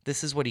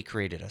 This is what he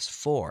created us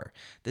for.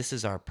 This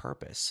is our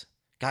purpose.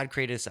 God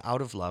created us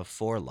out of love,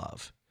 for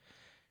love.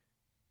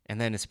 And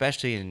then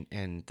especially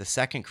in the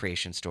second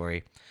creation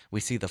story,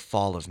 we see the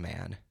fall of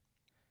man.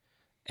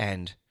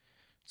 And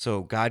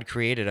so God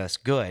created us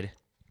good.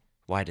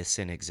 Why does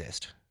sin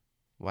exist?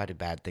 Why do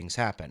bad things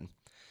happen?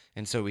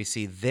 And so we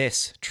see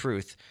this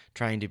truth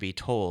trying to be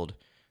told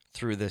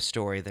through the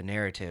story, the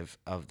narrative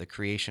of the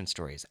creation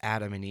stories,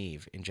 Adam and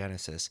Eve in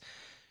Genesis.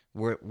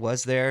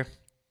 Was there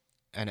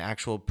an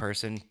actual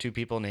person, 2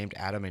 people named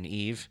Adam and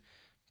Eve?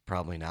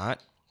 Probably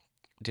not.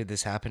 Did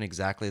this happen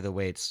exactly the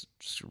way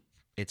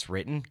it's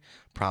written?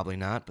 Probably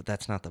not, but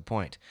that's not the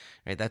point,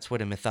 right? That's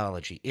what a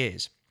mythology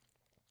is.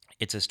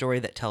 It's a story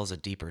that tells a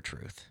deeper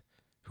truth.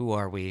 Who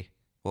are we?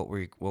 What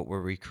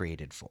were we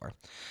created for?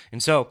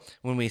 And so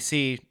when we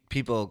see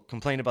people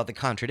complain about the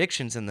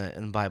contradictions in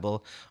the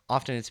Bible,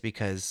 often it's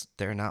because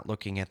they're not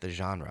looking at the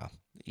genre.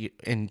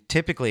 And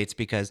typically it's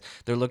because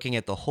they're looking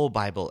at the whole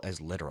Bible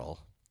as literal,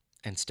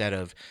 instead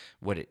of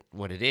what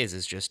it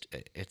is just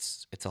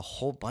it's a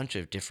whole bunch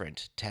of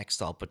different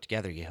texts all put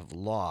together. You have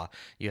law,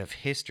 you have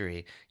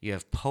history, you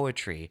have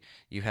poetry,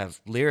 you have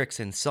lyrics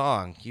and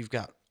song, you've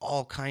got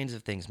all kinds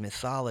of things,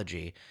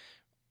 mythology,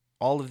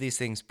 all of these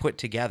things put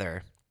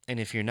together. And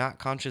if you're not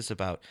conscious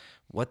about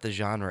what the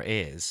genre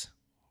is,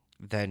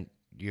 then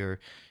you're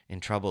in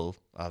trouble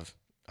of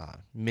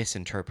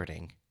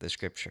misinterpreting the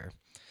scripture.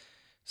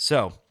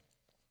 So,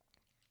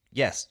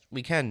 yes,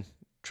 we can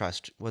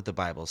trust what the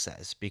Bible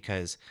says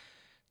because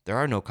there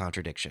are no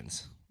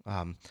contradictions.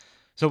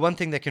 So one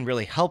thing that can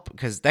really help,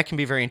 because that can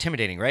be very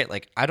intimidating, right?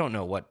 Like, I don't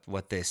know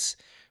what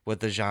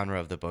the genre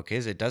of the book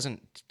is. It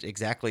doesn't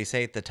exactly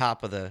say at the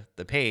top of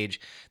the page,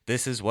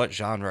 this is what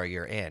genre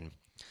you're in.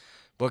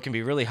 What can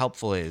be really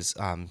helpful is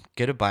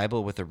get a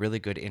Bible with a really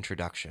good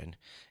introduction.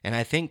 And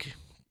I think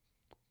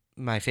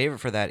my favorite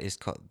for that is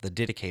called the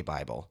Didache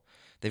Bible.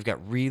 They've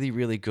got really,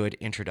 really good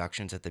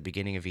introductions at the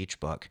beginning of each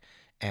book.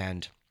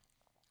 And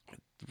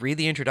read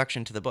the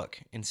introduction to the book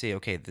and see,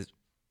 okay,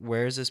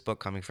 where is this book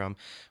coming from?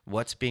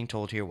 What's being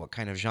told here? What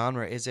kind of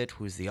genre is it?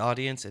 Who's the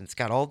audience? And it's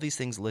got all these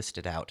things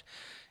listed out.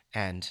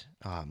 And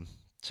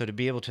so to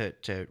be able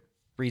to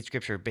read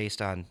scripture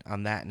based on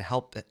that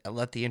and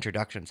let the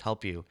introductions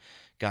help you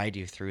guide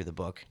you through the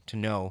book to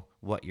know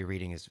what you're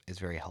reading is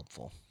very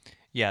helpful.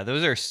 Yeah,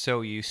 those are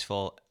so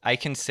useful. I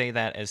can say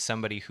that as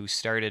somebody who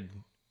started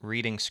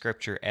reading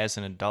scripture as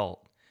an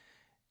adult.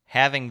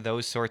 Having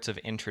those sorts of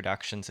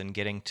introductions and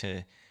getting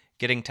to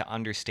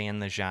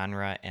understand the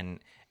genre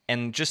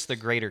and just the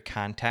greater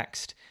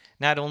context,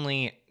 not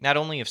only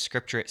of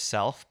scripture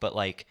itself, but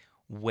like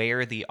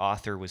where the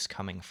author was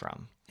coming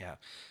from. Yeah.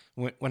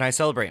 When I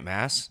celebrate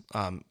Mass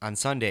on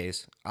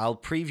Sundays, I'll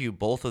preview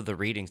both of the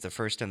readings, the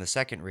first and the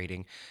second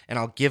reading, and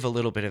I'll give a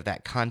little bit of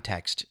that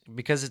context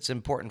because it's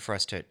important for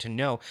us to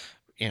know,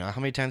 how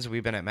many times have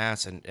we been at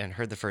Mass and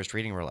heard the first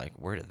reading, we're like,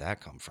 where did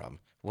that come from?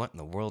 What in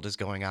the world is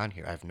going on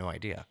here? I have no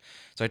idea.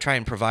 So I try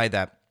and provide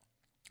that.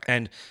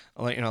 And,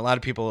 a lot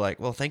of people are like,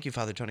 well, thank you,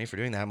 Father Tony, for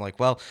doing that. I'm like,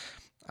 well,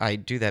 I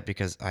do that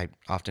because I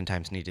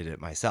oftentimes needed it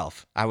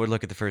myself. I would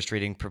look at the first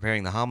reading,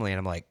 preparing the homily, and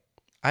I'm like,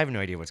 I have no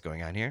idea what's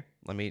going on here.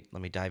 Let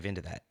me dive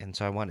into that. And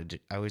so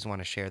I always want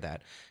to share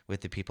that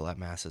with the people at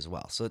Mass as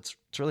well. So it's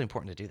really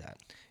important to do that.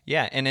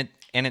 Yeah, and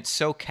it's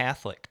so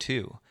Catholic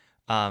too.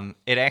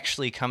 It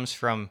actually comes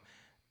from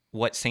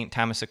what St.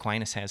 Thomas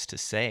Aquinas has to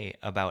say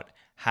about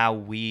how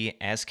we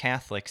as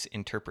Catholics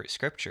interpret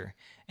Scripture.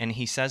 And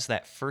he says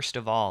that first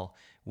of all,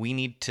 we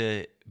need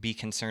to be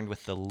concerned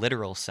with the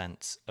literal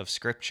sense of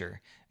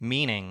Scripture,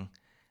 meaning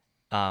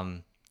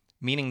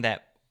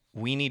that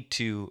we need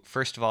to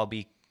first of all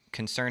be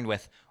concerned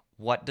with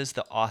what does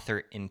the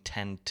author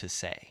intend to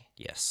say.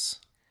 Yes.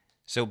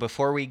 So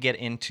before we get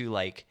into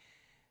like,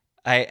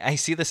 I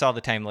see this all the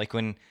time, like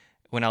when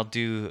I'll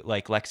do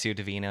like Lectio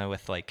Divina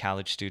with like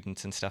college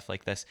students and stuff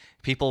like this,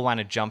 people want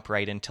to jump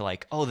right into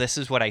like, oh, this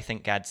is what I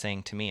think God's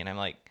saying to me. And I'm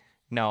like,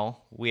 no,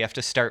 we have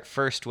to start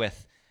first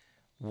with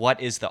what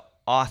is the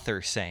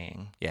author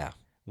saying? Yeah.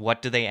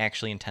 What do they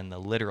actually intend, the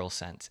literal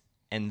sense?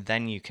 And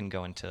then you can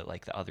go into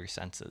like the other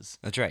senses.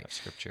 That's right. Of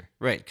Scripture.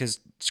 Right,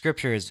 because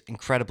Scripture is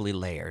incredibly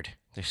layered.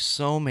 There's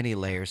so many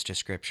layers to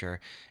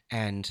Scripture,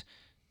 and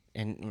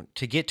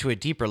to get to a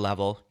deeper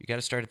level, you got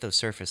to start at those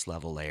surface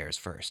level layers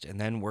first, and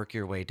then work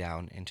your way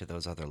down into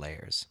those other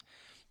layers.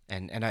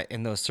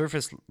 And those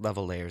surface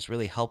level layers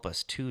really help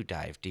us to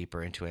dive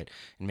deeper into it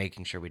and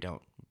making sure we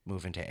don't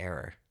move into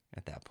error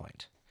at that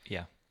point.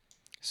 Yeah,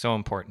 so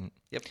important.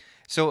 Yep.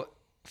 So,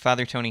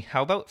 Father Tony,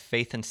 how about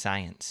faith and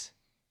science?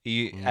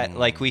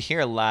 Like we hear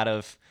a lot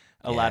of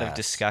Yes.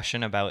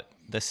 discussion about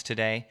this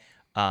today.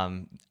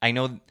 I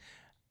know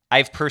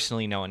I've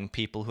personally known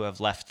people who have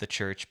left the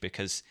church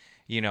because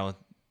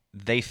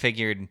they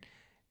figured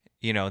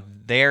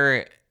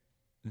they're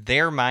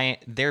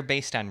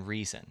based on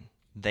reason.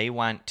 They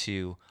want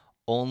to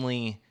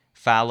only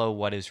follow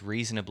what is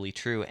reasonably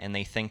true, and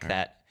they think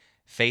that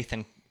faith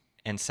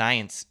and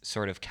science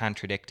sort of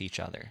contradict each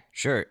other.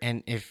 Sure,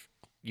 and if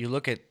you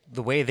look at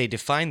the way they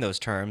define those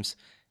terms,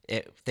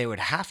 they would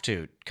have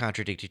to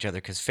contradict each other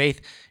because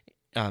faith,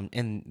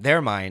 in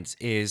their minds,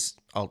 is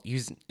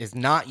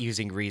not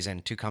using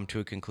reason to come to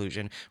a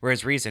conclusion,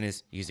 whereas reason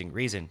is using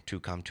reason to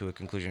come to a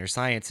conclusion, or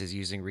science is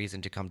using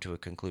reason to come to a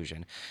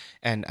conclusion,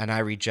 and I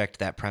reject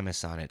that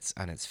premise on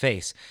its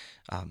face.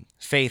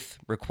 Faith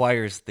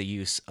requires the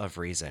use of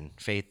reason.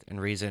 Faith and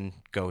reason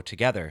go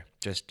together,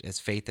 just as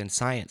faith and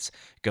science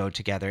go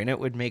together, and it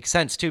would make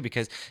sense too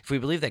because if we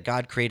believe that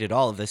God created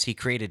all of this, He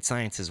created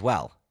science as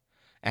well,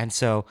 and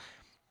so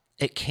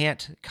it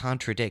can't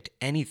contradict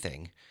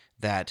anything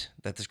that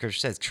the Scripture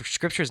says.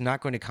 Scripture is not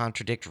going to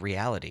contradict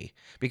reality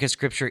because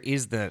Scripture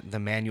is the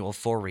manual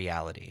for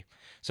reality.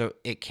 So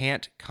it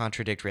can't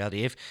contradict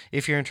reality.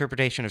 If your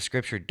interpretation of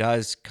Scripture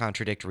does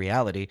contradict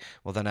reality,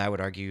 well, then I would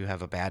argue you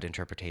have a bad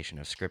interpretation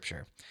of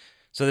Scripture.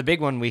 So the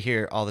big one we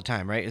hear all the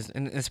time, right, is,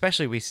 and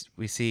especially we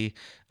see,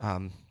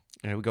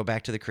 we go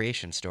back to the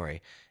creation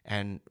story,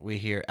 and we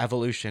hear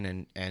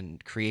evolution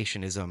and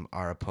creationism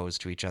are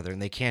opposed to each other,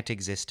 and they can't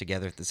exist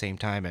together at the same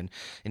time. And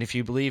if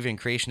you believe in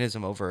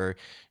creationism over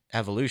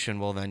evolution,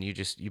 well, then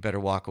you better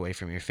walk away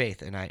from your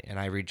faith. And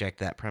I reject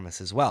that premise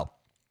as well,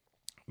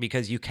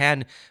 because you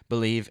can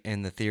believe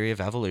in the theory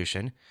of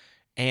evolution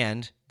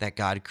and that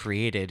God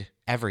created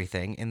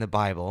everything in the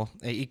Bible.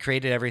 He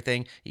created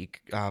everything.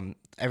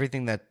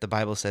 Everything that the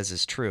Bible says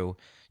is true.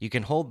 You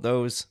can hold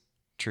those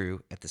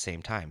true at the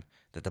same time,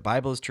 that the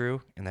Bible is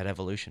true and that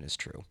evolution is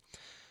true.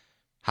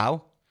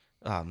 How?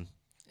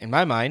 In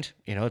my mind,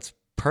 it's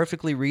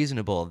perfectly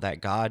reasonable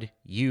that God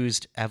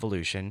used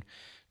evolution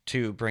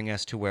to bring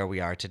us to where we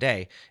are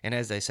today. And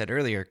as I said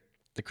earlier,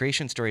 the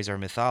creation stories are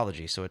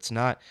mythology, so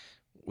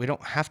we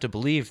don't have to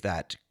believe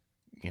that,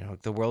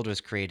 the world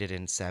was created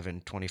in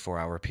 7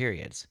 24-hour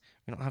periods.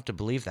 We don't have to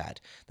believe that.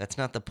 That's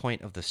not the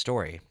point of the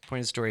story. The point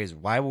of the story is,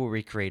 why were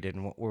we created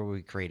and what were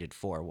we created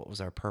for? What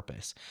was our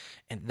purpose?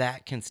 And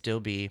that can still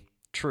be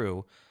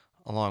true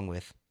along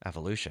with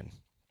evolution.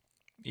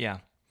 Yeah,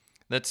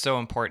 that's so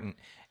important.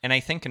 And I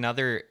think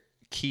another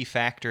key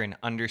factor in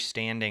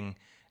understanding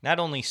not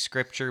only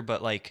scripture,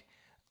 but like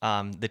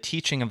the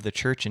teaching of the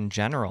church in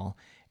general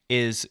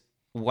is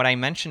what I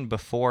mentioned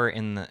before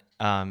in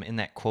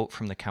that quote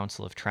from the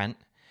Council of Trent,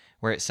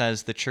 where it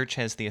says the church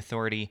has the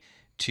authority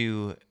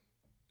to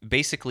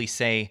basically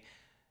say,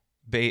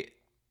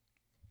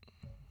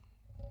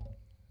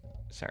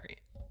 sorry,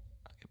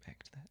 I'll get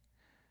back to that.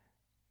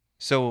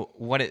 So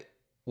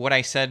what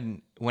I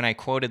said when I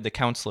quoted the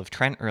Council of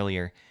Trent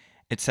earlier,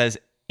 it says,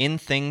 in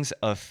things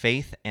of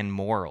faith and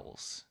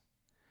morals.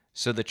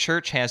 So the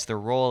church has the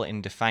role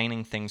in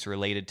defining things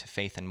related to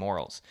faith and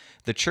morals.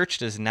 The church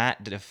does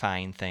not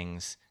define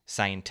things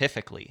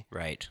scientifically.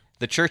 Right.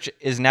 The church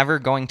is never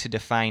going to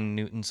define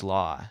Newton's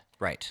law.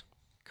 Right.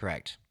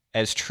 Correct.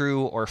 As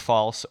true or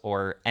false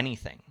or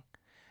anything.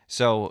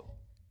 So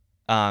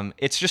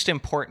it's just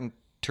important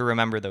to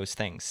remember those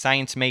things.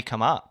 Science may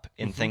come up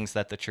in things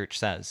that the church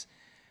says,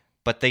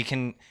 but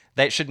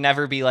that should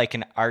never be like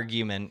an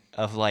argument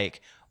of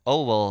like,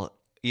 oh, well,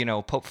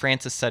 Pope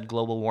Francis said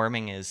global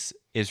warming is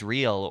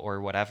real or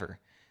whatever.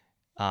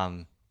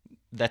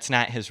 That's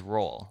not his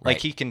role. Right.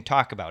 Like he can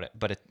talk about it,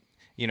 but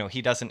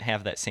he doesn't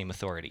have that same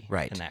authority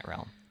Right. in that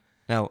realm.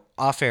 Now,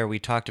 off air, we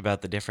talked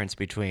about the difference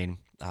between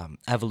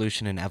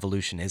evolution and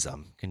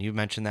evolutionism. Can you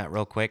mention that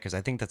real quick? Because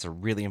I think that's a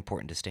really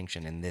important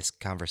distinction in this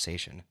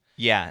conversation.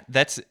 Yeah,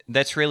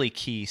 that's really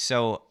key.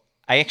 So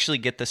I actually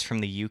get this from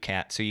the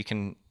UCAT, so you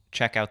can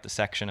check out the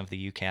section of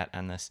the UCAT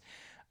on this.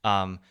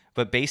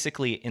 But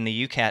basically, in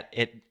the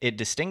UCAT, it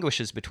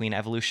distinguishes between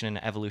evolution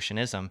and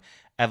evolutionism.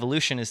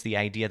 Evolution is the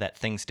idea that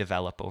things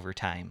develop over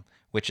time,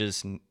 which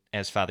is,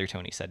 as Father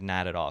Tony said,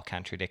 not at all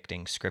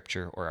contradicting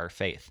Scripture or our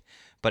faith.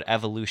 But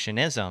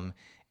evolutionism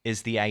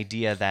is the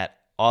idea that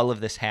all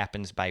of this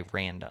happens by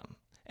random,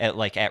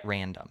 at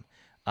random.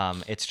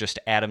 It's just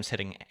atoms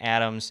hitting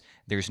atoms.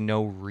 There's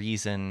no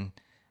reason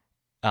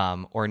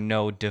or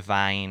no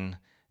divine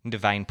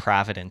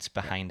providence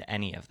behind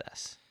any of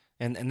this.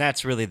 And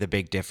that's really the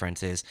big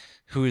difference is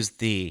who's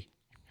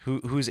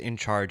in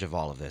charge of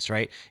all of this,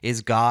 right?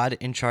 Is God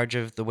in charge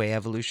of the way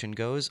evolution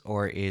goes,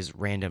 or is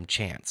random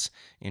chance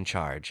in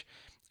charge?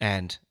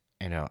 And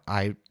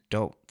I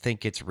don't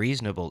think it's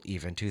reasonable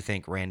even to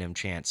think random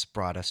chance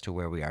brought us to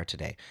where we are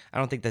today. I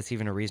don't think that's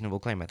even a reasonable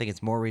claim. I think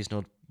it's more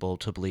reasonable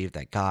to believe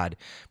that God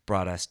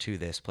brought us to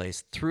this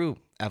place through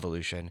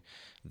evolution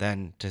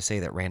than to say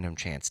that random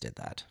chance did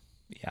that.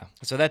 Yeah.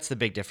 So that's the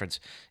big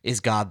difference. Is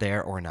God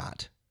there or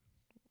not?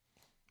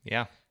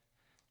 Yeah.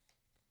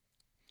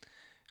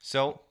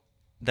 So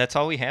that's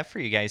all we have for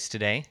you guys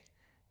today.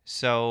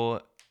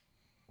 So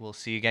we'll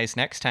see you guys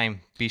next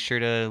time. Be sure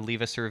to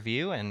leave us a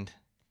review and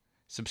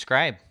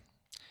subscribe.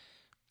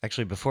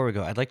 Actually, before we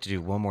go, I'd like to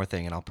do one more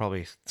thing, and I'll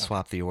probably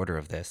swap the order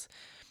of this.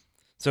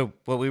 So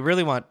what we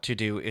really want to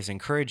do is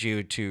encourage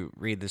you to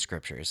read the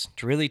scriptures,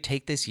 to really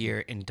take this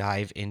year and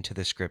dive into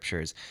the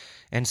scriptures.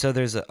 And so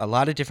there's a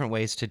lot of different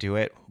ways to do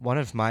it. One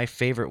of my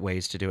favorite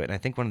ways to do it, and I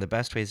think one of the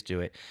best ways to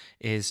do it,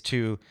 is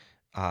to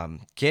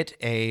get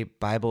a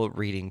Bible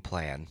reading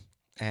plan.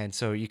 And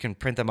so you can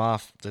print them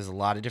off. There's a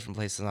lot of different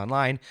places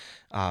online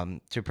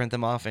to print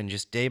them off and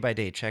just day by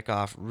day check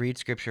off, read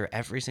scripture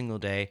every single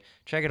day,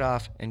 check it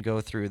off, and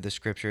go through the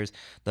scriptures.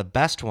 The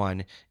best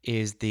one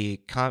is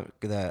the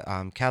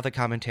Catholic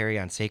Commentary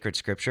on Sacred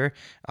Scripture.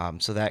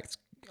 So that's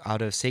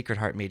out of Sacred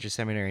Heart Major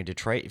Seminary in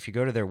Detroit. If you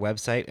go to their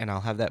website, and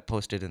I'll have that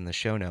posted in the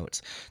show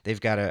notes, they've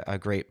got a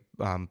great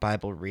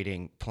Bible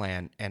reading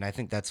plan, and I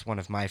think that's one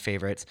of my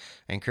favorites.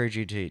 I encourage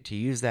you to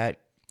use that,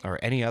 or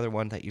any other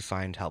one that you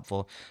find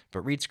helpful,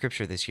 but read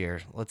scripture this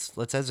year.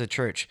 Let's as a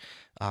church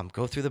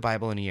go through the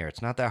Bible in a year.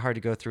 It's not that hard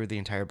to go through the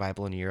entire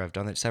Bible in a year. I've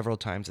done it several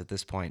times at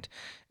this point,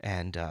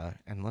 and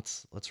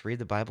let's read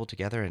the Bible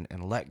together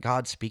and let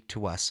God speak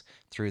to us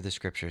through the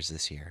scriptures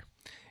this year.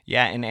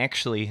 Yeah, and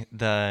actually,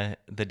 the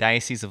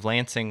Diocese of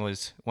Lansing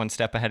was one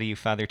step ahead of you,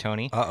 Father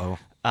Tony.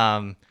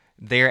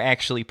 They're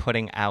actually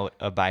putting out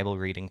a Bible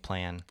reading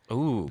plan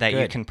that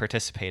you can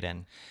participate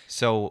in.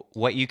 So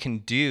what you can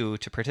do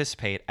to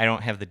participate, I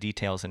don't have the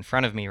details in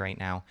front of me right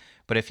now,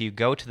 but if you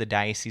go to the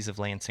Diocese of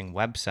Lansing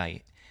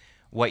website,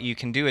 what you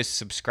can do is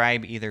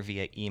subscribe either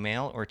via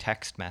email or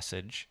text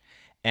message,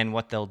 and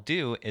what they'll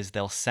do is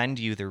they'll send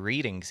you the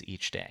readings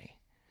each day,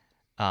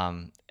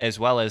 as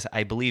well as,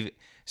 I believe,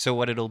 so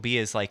what it'll be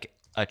is like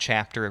a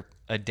chapter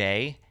a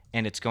day,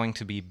 and it's going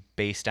to be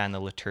based on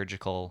the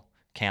liturgical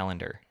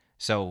calendar.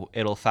 So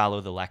it'll follow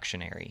the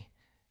lectionary.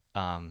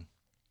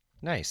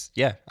 Nice.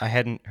 Yeah, I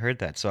hadn't heard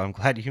that, so I'm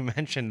glad you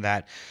mentioned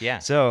that. Yeah.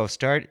 So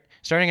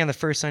starting on the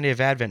first Sunday of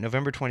Advent,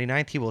 November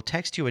 29th, he will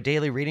text you a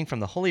daily reading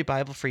from the Holy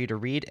Bible for you to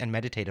read and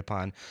meditate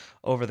upon.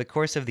 Over the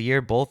course of the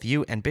year, both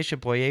you and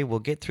Bishop Boyer will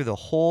get through the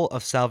whole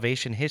of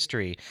salvation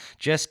history.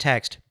 Just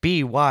text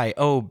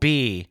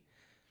BYOB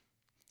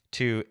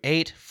to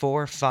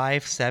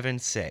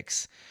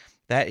 84576.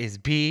 That is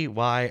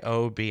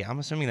BYOB. I'm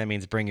assuming that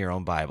means bring your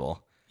own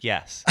Bible.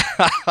 Yes.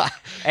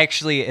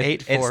 Actually,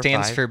 it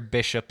stands for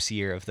Bishop's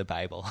Year of the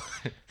Bible.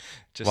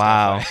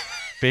 Wow.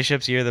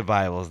 Bishop's Year of the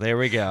Bibles. There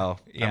we go.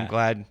 Yeah. I'm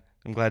glad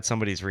I'm glad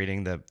somebody's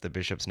reading the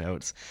bishop's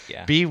notes.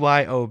 Yeah.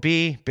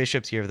 BYOB,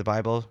 Bishop's Year of the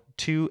Bible,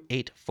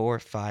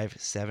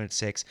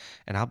 284576.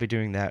 And I'll be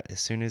doing that as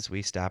soon as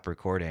we stop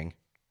recording.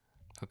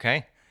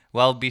 Okay.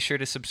 Well, be sure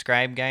to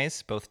subscribe,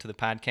 guys, both to the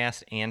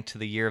podcast and to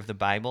the Year of the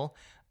Bible.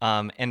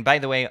 And by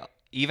the way,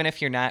 even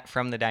if you're not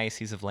from the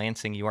Diocese of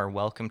Lansing, you are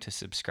welcome to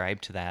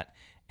subscribe to that,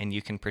 and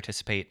you can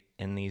participate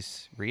in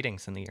these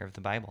readings in the Year of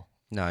the Bible.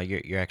 No,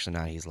 you're actually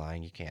not. He's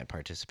lying. You can't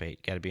participate.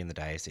 You got to be in the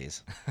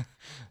diocese.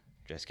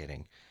 Just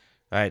kidding.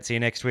 All right. See you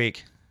next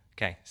week.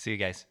 Okay. See you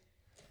guys.